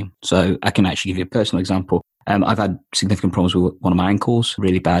time. So I can actually give you a personal example. I've had significant problems with one of my ankles,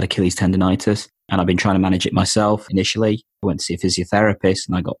 really bad Achilles tendonitis, and I've been trying to manage it myself initially. I went to see a physiotherapist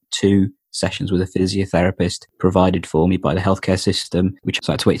and I got 2 sessions with a physiotherapist provided for me by the healthcare system, which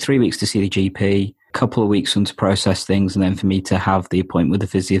I had to wait 3 weeks to see the GP, a couple of weeks on to process things, and then for me to have the appointment with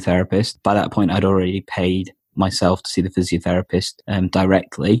the physiotherapist. By that point, I'd already paid myself to see the physiotherapist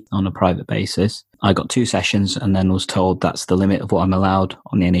directly on a private basis. I got 2 sessions and then was told that's the limit of what I'm allowed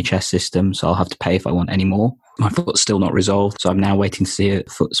on the NHS system, so I'll have to pay if I want any more. My foot's still not resolved, so I'm now waiting to see a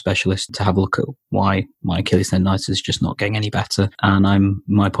foot specialist to have a look at why my Achilles tendonitis is just not getting any better. And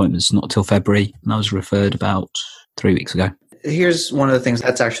my appointment's not till February, and I was referred about 3 weeks ago. Here's one of the things,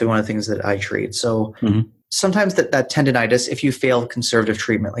 that's actually one of the things that I treat. So sometimes that tendonitis, if you fail conservative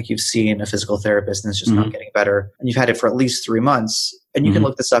treatment, like you've seen a physical therapist and it's just not getting better, and you've had it for at least 3 months, and you can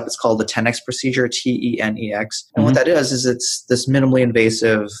look this up, it's called the TENEX procedure, TENEX. And what that is it's this minimally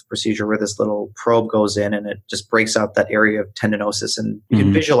invasive procedure where this little probe goes in and it just breaks out that area of tendinosis, and you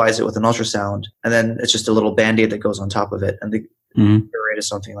can visualize it with an ultrasound. And then it's just a little Band-Aid that goes on top of it. And the cure rate is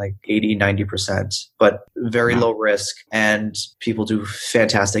something like 80, 90%, but very low risk, and people do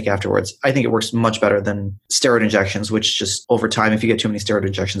fantastic afterwards. I think it works much better than steroid injections, which just over time, if you get too many steroid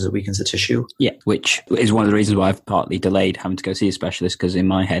injections, it weakens the tissue. Yeah, which is one of the reasons why I've partly delayed having to go see a specialist, because in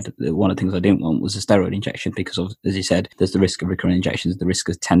my head, one of the things I didn't want was a steroid injection, because of, as you said, there's the risk of recurrent injections, the risk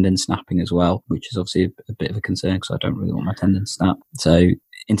of tendon snapping as well, which is obviously a bit of a concern because I don't really want my tendon to snap. So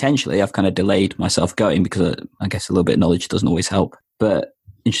intentionally, I've kind of delayed myself going because I guess a little bit of knowledge doesn't always help. But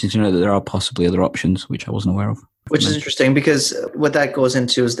interesting to know that there are possibly other options, which I wasn't aware of. Which is interesting because what that goes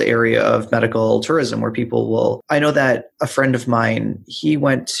into is the area of medical tourism, where people will, I know that a friend of mine, he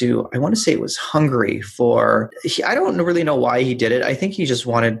went to, I want to say it was Hungary I don't really know why he did it. I think he just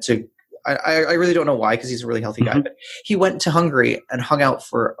wanted to, I really don't know why, because he's a really healthy guy, but he went to Hungary and hung out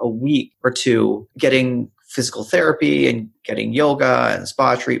for a week or 2 getting physical therapy and getting yoga and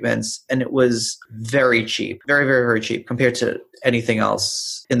spa treatments. And it was very cheap, very, very, very cheap compared to anything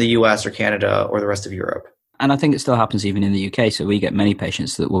else in the US or Canada or the rest of Europe. And I think it still happens even in the UK. So we get many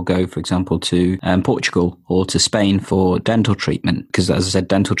patients that will go, for example, to Portugal or to Spain for dental treatment, because, as I said,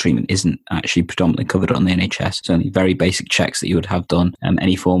 dental treatment isn't actually predominantly covered on the NHS. It's only very basic checks that you would have done.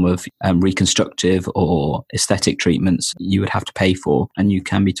 Any form of reconstructive or aesthetic treatments you would have to pay for, and you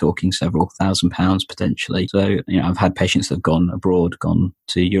can be talking several £1,000s potentially. So, I've had patients that have gone abroad, gone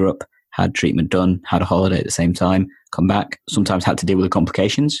to Europe, had treatment done, had a holiday at the same time, come back, sometimes had to deal with the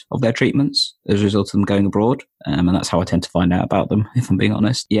complications of their treatments as a result of them going abroad. And that's how I tend to find out about them, if I'm being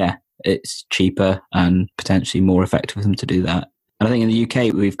honest. Yeah, it's cheaper and potentially more effective for them to do that. And I think in the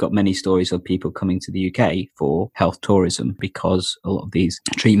UK, we've got many stories of people coming to the UK for health tourism, because a lot of these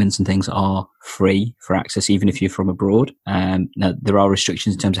treatments and things are free for access, even if you're from abroad. Now, there are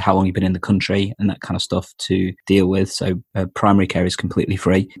restrictions in terms of how long you've been in the country and that kind of stuff to deal with. So primary care is completely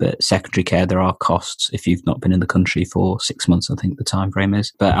free, but secondary care, there are costs if you've not been in the country for 6 months, I think the time frame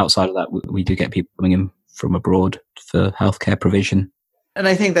is. But outside of that, we do get people coming in from abroad for healthcare provision. And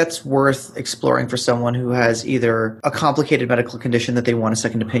I think that's worth exploring for someone who has either a complicated medical condition that they want a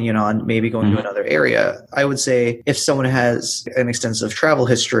second opinion on, maybe going to another area. I would say if someone has an extensive travel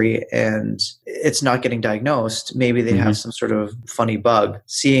history and it's not getting diagnosed, maybe they have some sort of funny bug.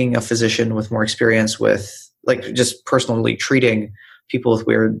 Seeing a physician with more experience with, like, just personally treating people with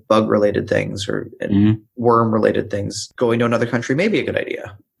weird bug-related things or worm-related things, going to another country may be a good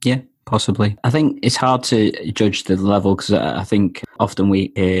idea. Yeah, possibly. I think it's hard to judge the level because I think often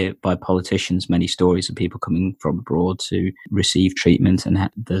we hear by politicians many stories of people coming from abroad to receive treatment, and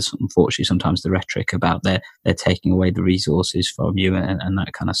there's unfortunately sometimes the rhetoric about they're taking away the resources from you and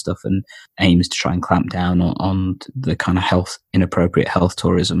that kind of stuff, and aims to try and clamp down on the kind of inappropriate health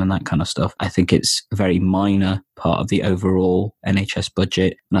tourism and that kind of stuff. I think it's a very minor part of the overall NHS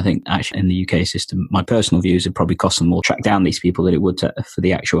budget. And I think actually in the UK system, my personal view is it probably costs them more to track down these people than it would for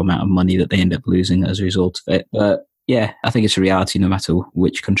the actual amount of money that they end up losing as a result of it. But yeah, I think it's a reality no matter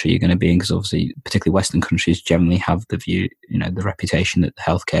which country you're going to be in, because obviously, particularly Western countries generally have the view, the reputation that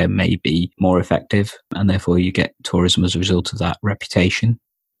healthcare may be more effective, and therefore you get tourism as a result of that reputation.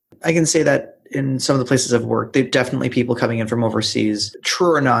 I can say that in some of the places I've worked, they've definitely people coming in from overseas,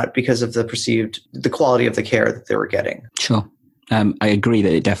 true or not, because of the quality of the care that they were getting. Sure. I agree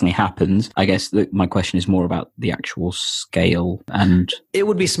that it definitely happens. I guess my question is more about the actual scale, and it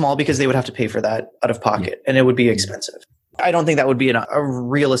would be small because they would have to pay for that out of pocket, and it would be expensive. I don't think that would be a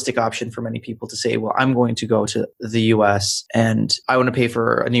realistic option for many people to say, well, I'm going to go to the US and I want to pay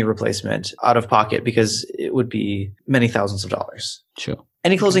for a knee replacement out of pocket, because it would be many thousands of dollars. Sure.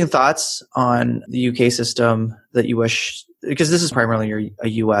 Any closing thoughts on the UK system that you wish, because this is primarily a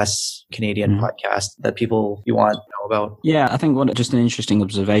US Canadian podcast, that you want to know about? Yeah, I think just an interesting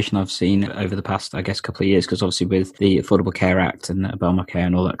observation I've seen over the past, I guess, couple of years, because obviously with the Affordable Care Act and Obamacare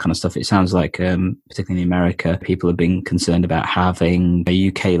and all that kind of stuff, it sounds like, particularly in America, people have been concerned about having a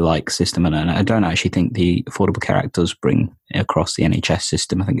UK-like system. And I don't actually think the Affordable Care Act does bring across the NHS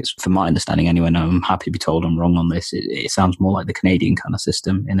system. I think it's, from my understanding anyway, and I'm happy to be told I'm wrong on this, it sounds more like the Canadian kind of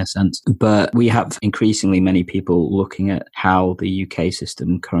system in a sense. But we have increasingly many people looking at how the UK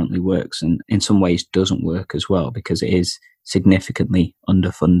system currently works, and in some ways doesn't work as well, because it is significantly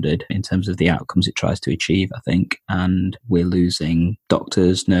underfunded in terms of the outcomes it tries to achieve, I think. And we're losing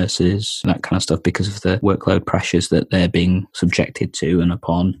doctors, nurses, that kind of stuff because of the workload pressures that they're being subjected to and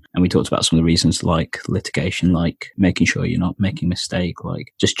upon. And we talked about some of the reasons, like litigation, like making sure you're not making a mistake,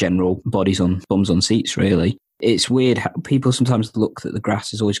 like just general bums on seats, really. It's weird how people sometimes look that the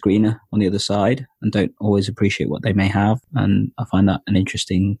grass is always greener on the other side and don't always appreciate what they may have. And I find that an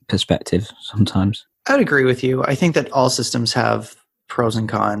interesting perspective sometimes. I would agree with you. I think that all systems have pros and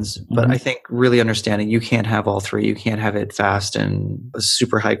cons, but I think really understanding you can't have all three. You can't have it fast and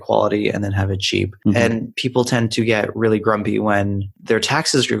super high quality and then have it cheap. And people tend to get really grumpy when their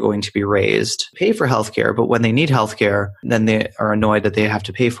taxes are going to be raised, pay for healthcare, but when they need healthcare, then they are annoyed that they have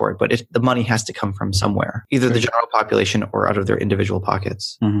to pay for it. But the money has to come from somewhere, either the general population or out of their individual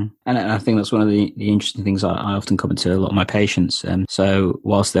pockets. And I think that's one of the interesting things I often comment to a lot of my patients. So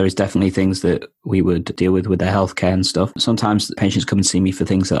whilst there is definitely things that we would deal with their healthcare and stuff, sometimes the patients come and see me for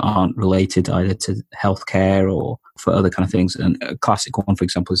things that aren't related either to healthcare or for other kind of things. And a classic one, for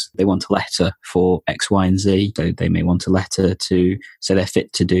example, is they want a letter for X, Y, and Z. So they may want a letter to say they're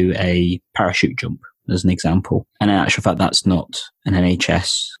fit to do a parachute jump, as an example. And in actual fact, that's not an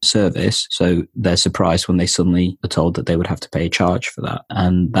NHS service. So they're surprised when they suddenly are told that they would have to pay a charge for that.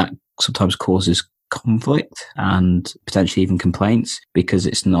 And that sometimes causes conflict and potentially even complaints, because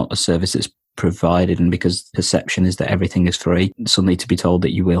it's not a service that's provided, and because perception is that everything is free, suddenly to be told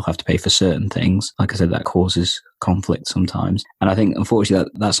that you will have to pay for certain things, like I said, that causes conflict sometimes. And I think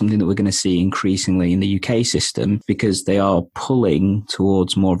unfortunately that's something that we're going to see increasingly in the UK system, because they are pulling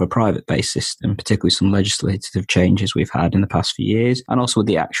towards more of a private based system, particularly some legislative changes we've had in the past few years, and also with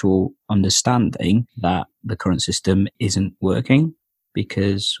the actual understanding that the current system isn't working,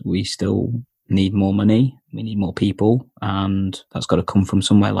 because we still need more money, we need more people, and that's got to come from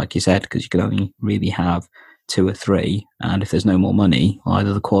somewhere, like you said, because you can only really have 2 or 3, and if there's no more money,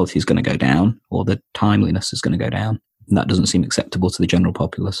 either the quality is going to go down or the timeliness is going to go down, and that doesn't seem acceptable to the general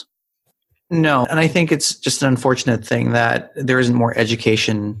populace. No, and I think it's just an unfortunate thing that there isn't more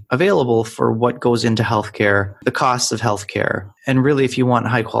education available for what goes into healthcare, the costs of healthcare. And really, if you want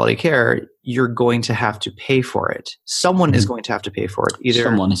high quality care, you're going to have to pay for it. Someone is going to have to pay for it.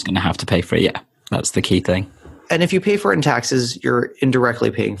 Someone is going to have to pay for it, yeah. That's the key thing. And if you pay for it in taxes, you're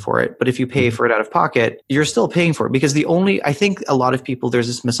indirectly paying for it. But if you pay for it out of pocket, you're still paying for it. Because I think a lot of people, there's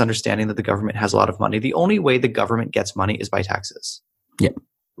this misunderstanding that the government has a lot of money. The only way the government gets money is by taxes. Yep.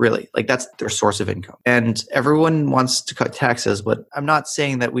 Really, like that's their source of income. And everyone wants to cut taxes, but I'm not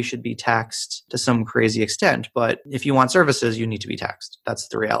saying that we should be taxed to some crazy extent. But if you want services, you need to be taxed. That's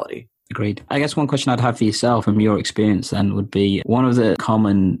the reality. Agreed. I guess one question I'd have for yourself from your experience then would be, one of the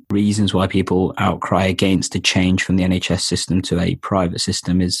common reasons why people outcry against a change from the NHS system to a private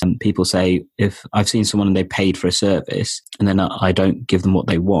system is people say, if I've seen someone and they paid for a service and then I don't give them what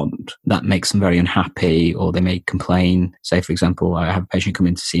they want, that makes them very unhappy, or they may complain. Say, for example, I have a patient come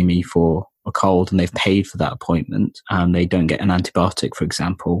in to see me for a cold and they've paid for that appointment and they don't get an antibiotic, for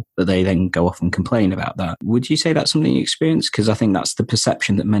example, but they then go off and complain about that. Would you say that's something you experience? Because I think that's the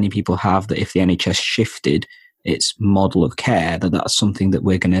perception that many people have, that if the NHS shifted its model of care, that that's something that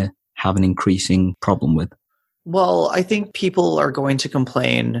we're going to have an increasing problem with. Well, I think people are going to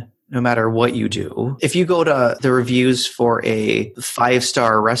complain no matter what you do. If you go to the reviews for a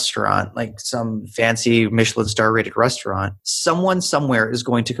 5-star restaurant, like some fancy Michelin star rated restaurant, someone somewhere is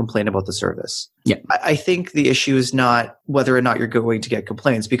going to complain about the service. Yeah. I think the issue is not whether or not you're going to get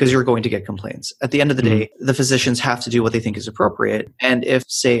complaints, because you're going to get complaints. At the end of the day, the physicians have to do what they think is appropriate. And if,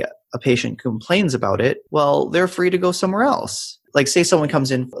 say, a patient complains about it, well, they're free to go somewhere else. Like, say someone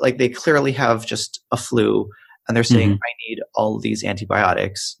comes in, like they clearly have just a flu, and they're saying, I need all of these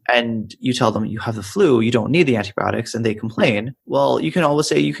antibiotics. And you tell them you have the flu, you don't need the antibiotics, and they complain. Well, you can always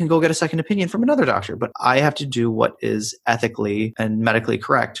say you can go get a second opinion from another doctor, but I have to do what is ethically and medically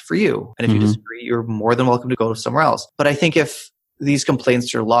correct for you. And if you disagree, you're more than welcome to go somewhere else. But I think if these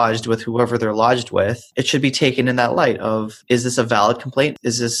complaints are lodged with whoever they're lodged with, it should be taken in that light of, is this a valid complaint?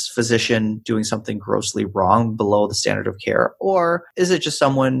 Is this physician doing something grossly wrong below the standard of care? Or is it just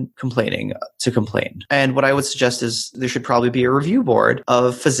someone complaining to complain? And what I would suggest is there should probably be a review board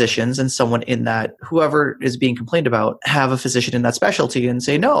of physicians, and someone in that, whoever is being complained about, have a physician in that specialty and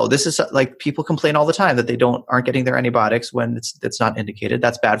say, no, this is like, people complain all the time that they aren't getting their antibiotics when it's not indicated.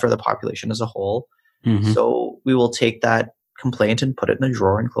 That's bad for the population as a whole. So we will take that complaint and put it in a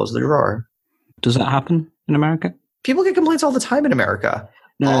drawer and close the drawer. Does that happen in America? People get complaints all the time in America.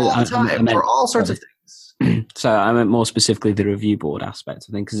 All the time, for all sorts of things. So I meant more specifically the review board aspect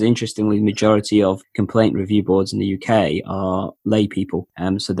of things, because interestingly, the majority of complaint review boards in the UK are lay people,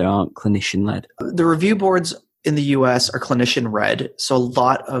 so they aren't clinician-led. The review boards in the US are clinician-led, so a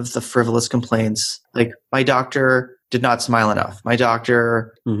lot of the frivolous complaints, like my doctor did not smile enough. My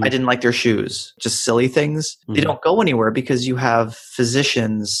doctor, I didn't like their shoes. Just silly things. They don't go anywhere because you have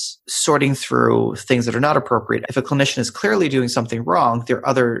physicians sorting through things that are not appropriate. If a clinician is clearly doing something wrong, there are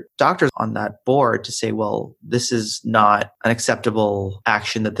other doctors on that board to say, well, this is not an acceptable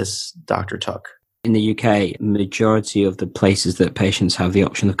action that this doctor took. In the UK, majority of the places that patients have the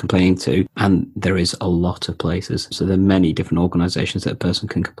option of complaining to, and there is a lot of places, so there are many different organisations that a person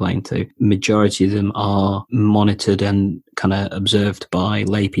can complain to. Majority of them are monitored and kind of observed by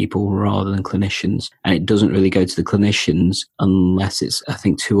lay people rather than clinicians. And it doesn't really go to the clinicians unless it's, I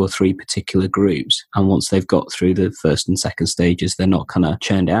think, 2 or 3 particular groups. And once they've got through the first and second stages, they're not kind of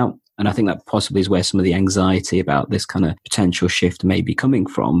churned out. And I think that possibly is where some of the anxiety about this kind of potential shift may be coming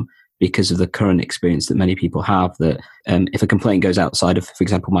from, because of the current experience that many people have, that if a complaint goes outside of, for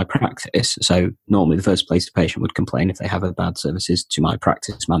example, my practice, so normally the first place the patient would complain if they have a bad service is to my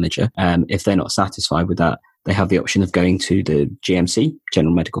practice manager. If they're not satisfied with that, they have the option of going to the GMC,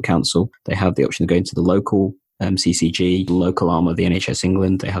 General Medical Council. They have the option of going to the local CCG, the local arm of the NHS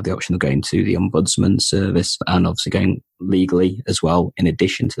England. They have the option of going to the Ombudsman Service, and obviously going legally as well in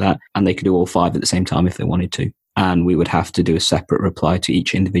addition to that. And they could do all 5 at the same time if they wanted to. And we would have to do a separate reply to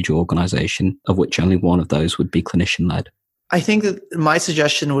each individual organisation, of which only one of those would be clinician-led. I think that my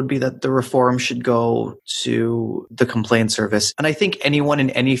suggestion would be that the reform should go to the complaint service. And I think anyone in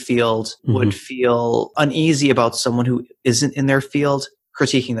any field would feel uneasy about someone who isn't in their field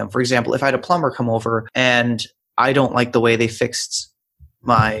critiquing them. For example, if I had a plumber come over and I don't like the way they fixed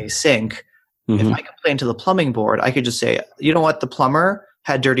my sink, if I complain to the plumbing board, I could just say, you know what, the plumber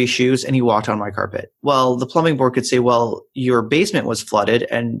had dirty shoes and he walked on my carpet. Well, the plumbing board could say, well, your basement was flooded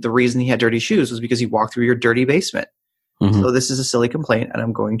and the reason he had dirty shoes was because he walked through your dirty basement. So this is a silly complaint and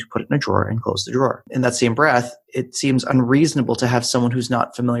I'm going to put it in a drawer and close the drawer. In that same breath, it seems unreasonable to have someone who's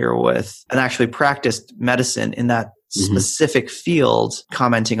not familiar with and actually practiced medicine in that specific field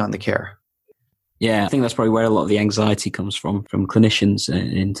commenting on the care. Yeah, I think that's probably where a lot of the anxiety comes from clinicians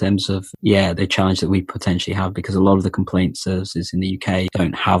in terms of, the challenge that we potentially have, because a lot of the complaint services in the UK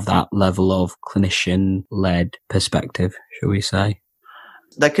don't have that level of clinician-led perspective, shall we say.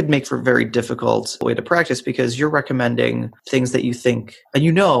 That could make for a very difficult way to practice, because you're recommending things that you think, and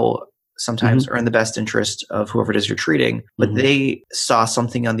sometimes are in the best interest of whoever it is you're treating, but they saw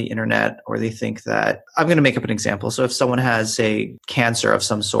something on the internet, or they think that, I'm going to make up an example. So if someone has a cancer of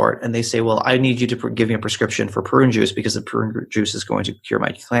some sort and they say, well, I need you to give me a prescription for prune juice because the prune juice is going to cure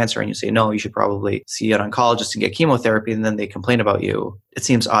my cancer. And you say, no, you should probably see an oncologist and get chemotherapy. And then they complain about you. It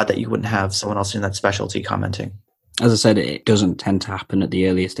seems odd that you wouldn't have someone else in that specialty commenting. As I said, it doesn't tend to happen at the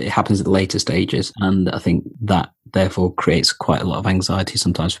earliest. It happens at the later stages. And I think that therefore creates quite a lot of anxiety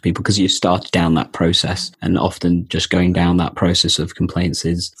sometimes for people, because you start down that process, and often just going down that process of complaints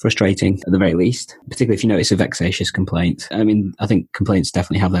is frustrating at the very least, particularly if you know it's a vexatious complaint. I mean, I think complaints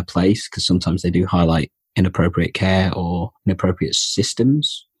definitely have their place, because sometimes they do highlight inappropriate care or inappropriate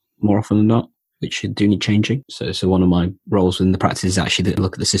systems more often than not, which do need changing. So one of my roles within the practice is actually to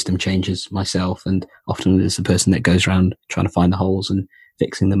look at the system changes myself, and often it's the person that goes around trying to find the holes and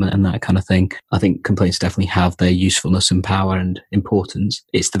fixing them and that kind of thing. I think complaints definitely have their usefulness and power and importance.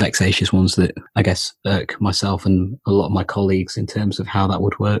 It's the vexatious ones that I guess irk myself and a lot of my colleagues in terms of how that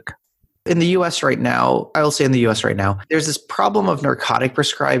would work. In the US right now, I will say in the US right now, there's this problem of narcotic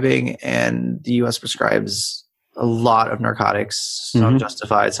prescribing, and the US prescribes a lot of narcotics, some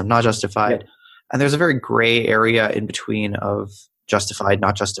justified, some not justified. Yeah. And there's a very gray area in between of justified,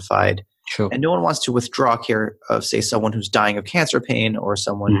 not justified. Sure. And no one wants to withdraw care of, say, someone who's dying of cancer pain or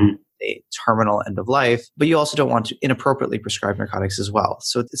someone a terminal end of life. But you also don't want to inappropriately prescribe narcotics as well.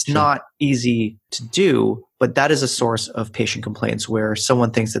 So it's not easy to do, but that is a source of patient complaints where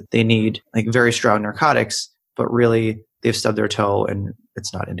someone thinks that they need like very strong narcotics, but really they've stubbed their toe and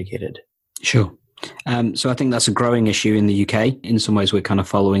it's not indicated. Sure. So I think that's a growing issue in the UK. In some ways, we're kind of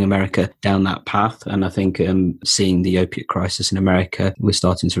following America down that path. And I think seeing the opiate crisis in America, we're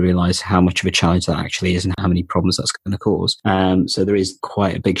starting to realize how much of a challenge that actually is and how many problems that's going to cause. So there is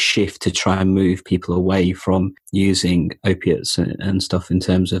quite a big shift to try and move people away from using opiates and stuff in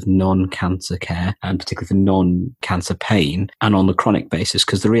terms of non-cancer care, and particularly for non-cancer pain and on the chronic basis.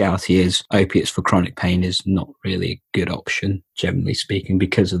 Because the reality is opiates for chronic pain is not really a good option, generally speaking,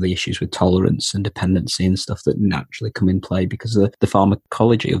 because of the issues with tolerance and dependency and stuff that naturally come in play because of the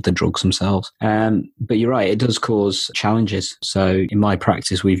pharmacology of the drugs themselves. But you're right, it does cause challenges. So in my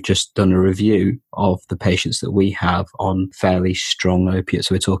practice, we've just done a review of the patients that we have on fairly strong opiates.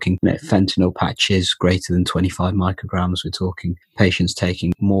 So we're talking fentanyl patches greater than 25 micrograms. We're talking patients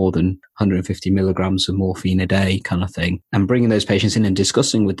taking more than 150 milligrams of morphine a day kind of thing, and bringing those patients in and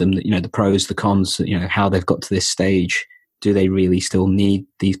discussing with them, the pros, the cons, how they've got to this stage. Do they really still need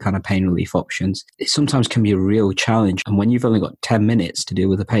these kind of pain relief options? It sometimes can be a real challenge. And when you've only got 10 minutes to deal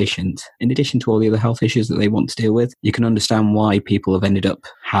with a patient, in addition to all the other health issues that they want to deal with, you can understand why people have ended up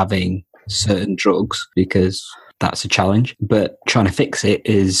having certain drugs, because that's a challenge. But trying to fix it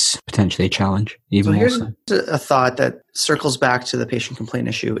is potentially a challenge. Even so here's more so. A thought that circles back to the patient complaint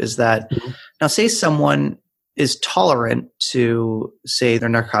issue is that now say someone is tolerant to, say, their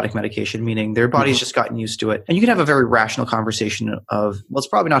narcotic medication, meaning their body's just gotten used to it. And you can have a very rational conversation of, well, it's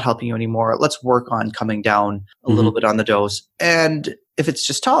probably not helping you anymore. Let's work on coming down a little bit on the dose. And if it's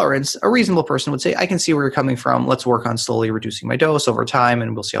just tolerance, a reasonable person would say, I can see where you're coming from. Let's work on slowly reducing my dose over time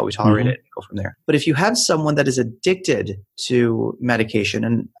and we'll see how we tolerate it and go from there. But if you have someone that is addicted to medication,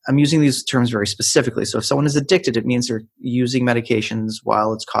 and I'm using these terms very specifically. So if someone is addicted, it means they're using medications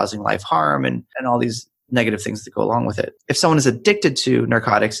while it's causing life harm and all these negative things that go along with it. If someone is addicted to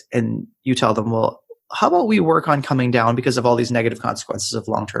narcotics and you tell them, well, how about we work on coming down because of all these negative consequences of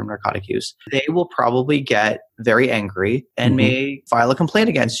long-term narcotic use? They will probably get very angry and may file a complaint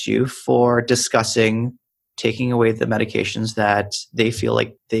against you for discussing taking away the medications that they feel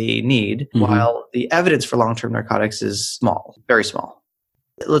like they need, while the evidence for long-term narcotics is small, very small.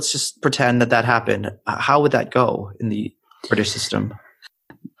 Let's just pretend that happened. How would that go in the British system?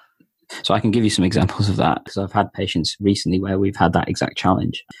 So I can give you some examples of that, because I've had patients recently where we've had that exact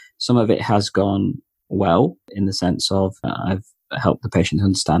challenge. Some of it has gone well in the sense of I've helped the patient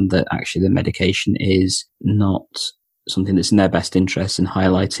understand that actually the medication is not something that's in their best interest, and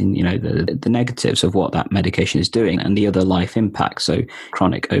highlighting, the negatives of what that medication is doing and the other life impacts. So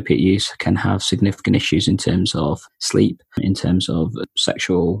chronic opiate use can have significant issues in terms of sleep, in terms of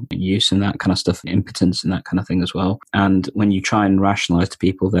sexual use and that kind of stuff, impotence and that kind of thing as well. And when you try and rationalize to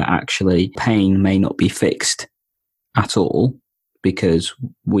people that actually pain may not be fixed at all, because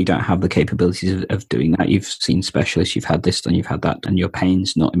we don't have the capabilities of doing that. You've seen specialists, you've had this done, you've had that, and your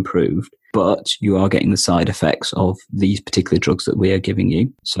pain's not improved, but you are getting the side effects of these particular drugs that we are giving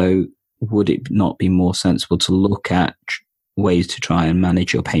you. So would it not be more sensible to look at ways to try and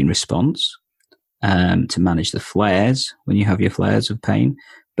manage your pain response, to manage the flares when you have your flares of pain,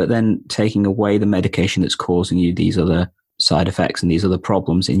 but then taking away the medication that's causing you these other side effects and these other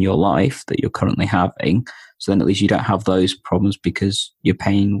problems in your life that you're currently having. So then at least you don't have those problems because your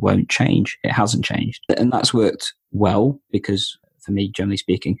pain won't change. It hasn't changed. And that's worked well because for me, generally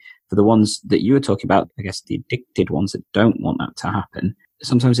speaking, for the ones that you were talking about, I guess the addicted ones that don't want that to happen,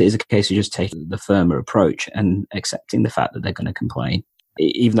 sometimes it is a case of just taking the firmer approach and accepting the fact that they're going to complain.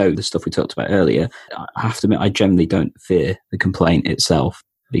 Even though the stuff we talked about earlier, I have to admit, I generally don't fear the complaint itself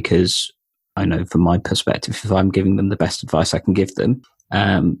because I know from my perspective, if I'm giving them the best advice I can give them,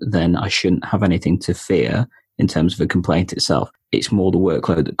 then I shouldn't have anything to fear in terms of a complaint itself. It's more the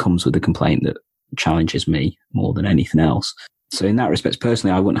workload that comes with the complaint that challenges me more than anything else. So in that respect,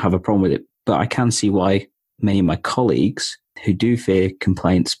 personally, I wouldn't have a problem with it, but I can see why many of my colleagues who do fear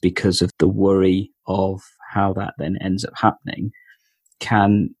complaints because of the worry of how that then ends up happening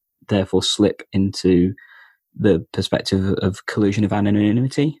can therefore slip into the perspective of collusion of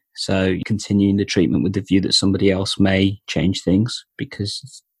anonymity. So continuing the treatment with the view that somebody else may change things,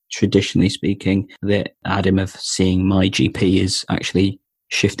 because traditionally speaking, the adim of seeing my GP is actually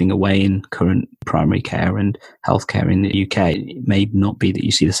shifting away in current primary care and healthcare in the UK. It may not be that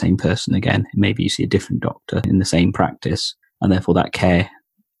you see the same person again. Maybe you see a different doctor in the same practice, and therefore that care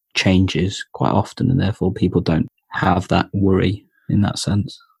changes quite often, and therefore people don't have that worry in that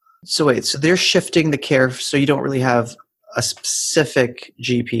sense. So wait, so they're shifting the care so you don't really have a specific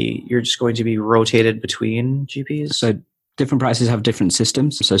GP. You're just going to be rotated between GPs? So different practices have different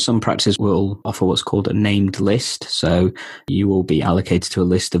systems. So some practices will offer what's called a named list. So you will be allocated to a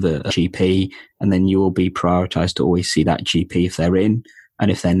list of a GP, and then you will be prioritized to always see that GP if they're in.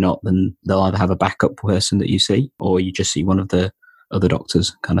 And if they're not, then they'll either have a backup person that you see, or you just see one of the other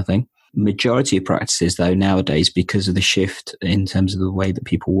doctors kind of thing. Majority of practices, though, nowadays, because of the shift in terms of the way that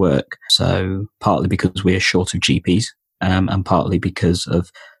people work, so partly because we're short of GPs, and partly because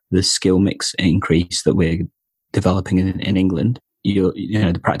of the skill mix increase that we're developing in England,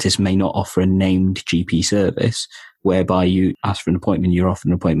 the practice may not offer a named GP service, whereby you ask for an appointment, you're offered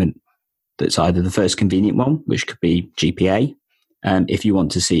an appointment that's either the first convenient one, which could be GPA. If you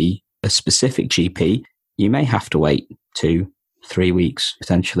want to see a specific GP, you may have to wait 2-3 weeks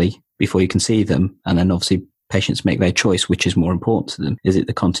potentially before you can see them. And then obviously patients make their choice, which is more important to them. Is it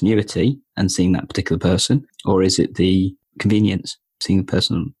the continuity and seeing that particular person, or is it the convenience, seeing the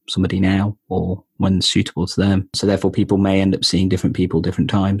person, somebody now or when suitable to them? So therefore people may end up seeing different people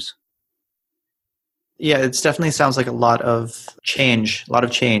different times. Yeah, it definitely sounds like a lot of change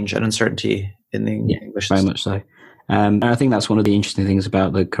and uncertainty in the English system. Very much so. And I think that's one of the interesting things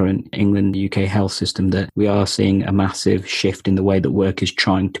about the current England UK health system, that we are seeing a massive shift in the way that work is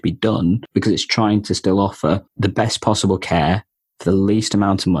trying to be done, because it's trying to still offer the best possible care for the least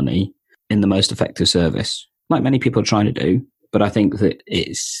amount of money in the most effective service, like many people are trying to do. But I think that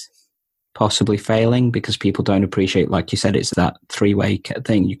it's possibly failing because people don't appreciate, like you said, it's that three-way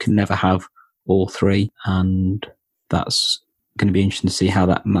thing. You can never have all three. And that's going to be interesting to see how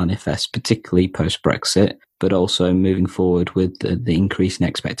that manifests, particularly post-Brexit, but also moving forward with the increase in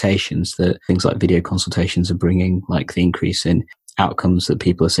expectations that things like video consultations are bringing, like the increase in outcomes that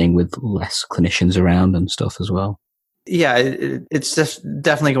people are seeing with less clinicians around and stuff as well. Yeah, it's just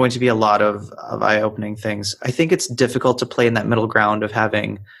definitely going to be a lot of eye-opening things. I think it's difficult to play in that middle ground of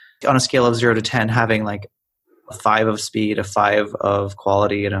having, on a scale of 0 to 10, having like a 5 of speed, a 5 of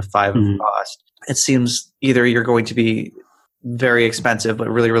quality, and a 5 of cost. It seems either you're going to be very expensive but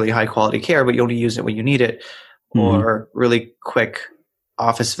really, really high quality care, but you only use it when you need it, or really quick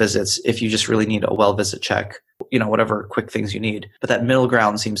office visits if you just really need a well visit check, whatever quick things you need. But that middle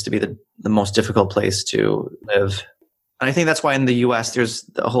ground seems to be the most difficult place to live. And I think that's why in the US, there's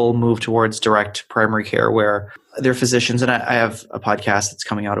the whole move towards direct primary care, where there are physicians, and I have a podcast that's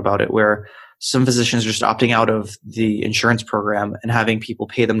coming out about it, where some physicians are just opting out of the insurance program and having people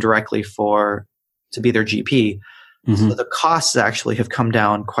pay them directly to be their GP. So the costs actually have come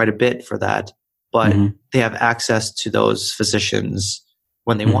down quite a bit for that, but they have access to those physicians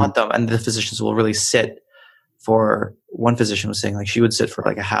when they want them. And the physicians will really sit for, one physician was saying, like, she would sit for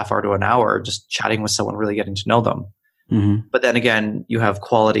like a half hour to an hour just chatting with someone, really getting to know them. But then again, you have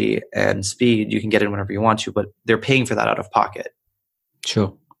quality and speed. You can get in whenever you want to, but they're paying for that out of pocket.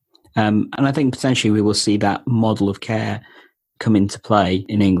 Sure. And I think potentially we will see that model of care come into play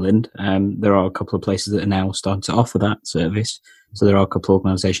in England. There are a couple of places that are now starting to offer that service. So there are a couple of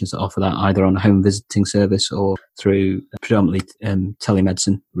organisations that offer that either on a home visiting service or through predominantly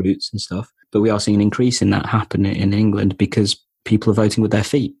telemedicine routes and stuff. But we are seeing an increase in that happen in England because people are voting with their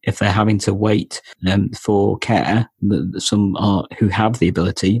feet. If they're having to wait for care, some who have the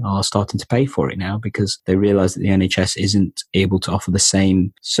ability are starting to pay for it now because they realise that the NHS isn't able to offer the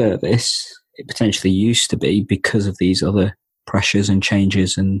same service it potentially used to be because of these other pressures and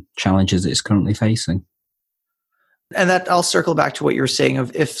changes and challenges it's currently facing. And that I'll circle back to what you were saying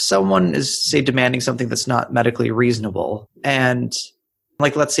of if someone is, say, demanding something that's not medically reasonable, and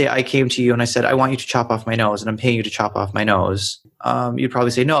like, let's say I came to you and I said, I want you to chop off my nose and I'm paying you to chop off my nose. You'd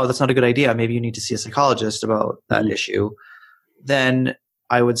probably say, no, that's not a good idea. Maybe you need to see a psychologist about that issue. Then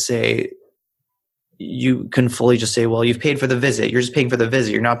I would say, you can fully just say, well, you've paid for the visit. You're just paying for the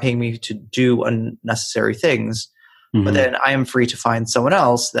visit. You're not paying me to do unnecessary things. But then I am free to find someone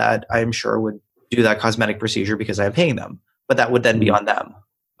else that I am sure would do that cosmetic procedure because I am paying them. But that would then be on them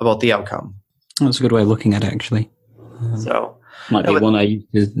about the outcome. That's a good way of looking at it, actually. So might be one I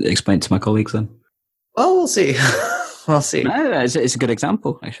used to explain to my colleagues then. Well, we'll see. We'll see. No, it's a good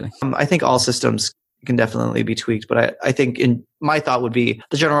example, actually. I think all systems can definitely be tweaked, but I think my thought would be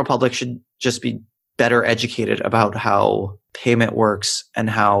the general public should just be better educated about how payment works and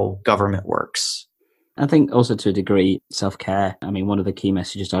how government works. I think also to a degree, self-care. I mean, one of the key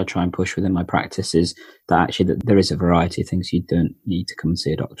messages I try and push within my practice is that there is a variety of things you don't need to come and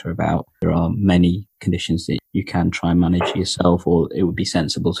see a doctor about. There are many conditions that you can try and manage yourself, or it would be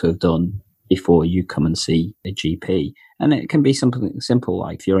sensible to have done before you come and see a GP. And it can be something simple,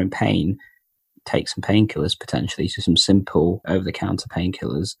 like if you're in pain, take some painkillers potentially, so some simple over-the-counter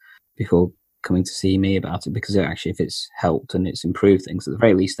painkillers before coming to see me about it, because actually if it's helped and it's improved things, at the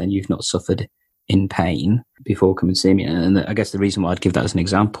very least, then you've not suffered in pain before coming to see me. And I guess the reason why I'd give that as an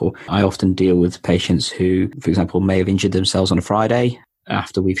example, I often deal with patients who, for example, may have injured themselves on a Friday.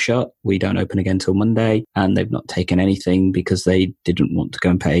 After we've shut, we don't open again till Monday, and they've not taken anything because they didn't want to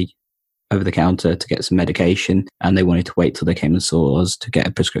go and pay over the counter to get some medication, and they wanted to wait till they came and saw us to get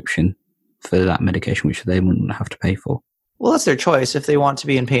a prescription for that medication, which they wouldn't have to pay for. Well, that's their choice if they want to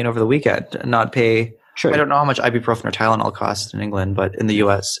be in pain over the weekend and not pay. True. I don't know how much ibuprofen or Tylenol costs in England, but in the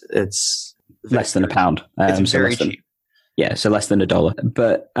US, it's less than £1. It's very cheap. Yeah, so less than $1.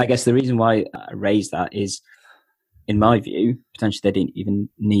 But I guess the reason why I raise that is, in my view, potentially they didn't even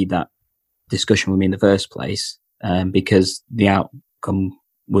need that discussion with me in the first place, because the outcome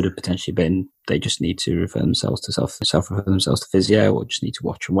would have potentially been they just need to refer themselves to self-refer themselves to physio, or just need to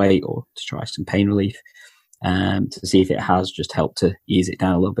watch and wait, or to try some pain relief. To see if it has just helped to ease it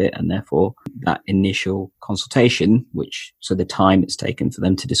down a little bit. And therefore that initial consultation, so the time it's taken for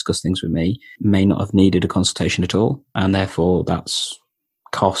them to discuss things with me, may not have needed a consultation at all. And therefore that's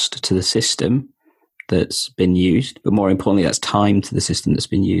cost to the system that's been used, but more importantly, that's time to the system that's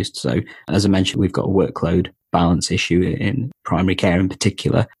been used. So as I mentioned, we've got a workload balance issue in primary care in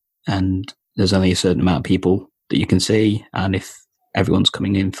particular, and there's only a certain amount of people that you can see. And if everyone's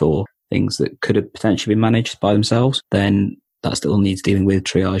coming in for things that could have potentially been managed by themselves, then that still needs dealing with,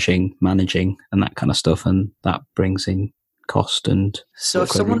 triaging, managing, and that kind of stuff. And that brings in cost and... So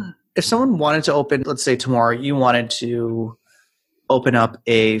if someone wanted to open, let's say tomorrow, you wanted to open up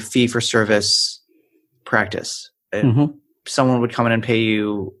a fee-for-service practice, and someone would come in and pay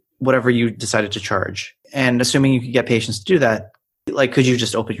you whatever you decided to charge. And assuming you could get patients to do that, like, could you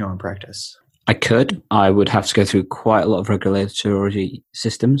just open your own practice? I could. I would have to go through quite a lot of regulatory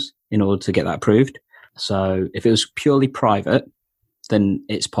systems in order to get that approved. So if it was purely private, then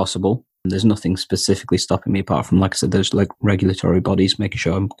it's possible. There's nothing specifically stopping me apart from, like I said, those like regulatory bodies making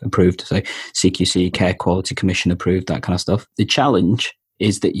sure I'm approved. So CQC, Care Quality Commission approved, that kind of stuff. The challenge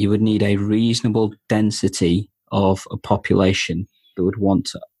is that you would need a reasonable density of a population that would want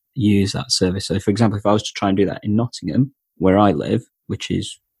to use that service. So for example, if I was to try and do that in Nottingham, where I live, which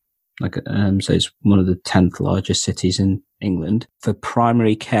is so it's one of the 10th largest cities in England, for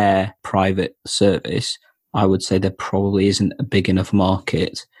primary care private service, I would say there probably isn't a big enough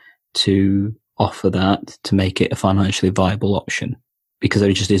market to offer that to make it a financially viable option, because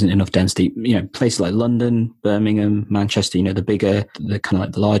there just isn't enough density. Places like London, Birmingham, Manchester, the kind of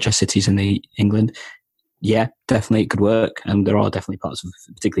like the larger cities in England. Yeah, definitely it could work. And there are definitely parts of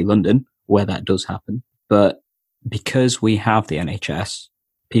particularly London where that does happen. But because we have the NHS,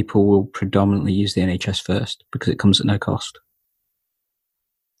 people will predominantly use the NHS first because it comes at no cost.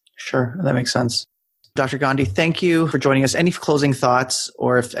 Sure, that makes sense. Dr. Gandhi, thank you for joining us. Any closing thoughts,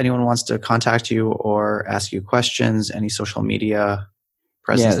 or if anyone wants to contact you or ask you questions, any social media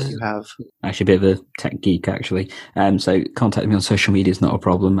presence that you have? Actually, a bit of a tech geek, actually. So contact me on social media is not a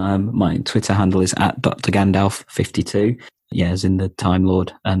problem. My Twitter handle is at Dr. Gandalf52. Yeah, as in the Time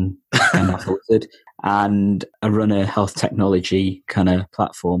Lord and Gandalf the Wizard. And I run a health technology kind of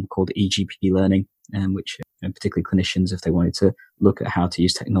platform called EGP Learning, which particularly clinicians, if they wanted to look at how to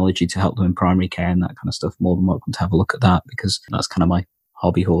use technology to help them in primary care and that kind of stuff, more than welcome to have a look at that, because that's kind of my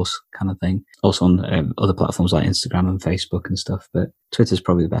hobby horse kind of thing. Also on other platforms like Instagram and Facebook and stuff, but Twitter's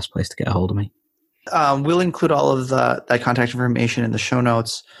probably the best place to get a hold of me. We'll include all of that contact information in the show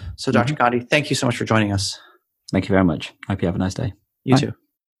notes. So Dr. Gandhi, thank you so much for joining us. Thank you very much. Hope you have a nice day. You Bye. too.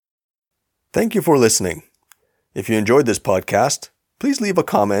 Thank you for listening. If you enjoyed this podcast, please leave a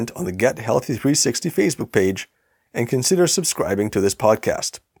comment on the Get Healthy 360 Facebook page and consider subscribing to this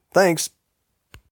podcast. Thanks.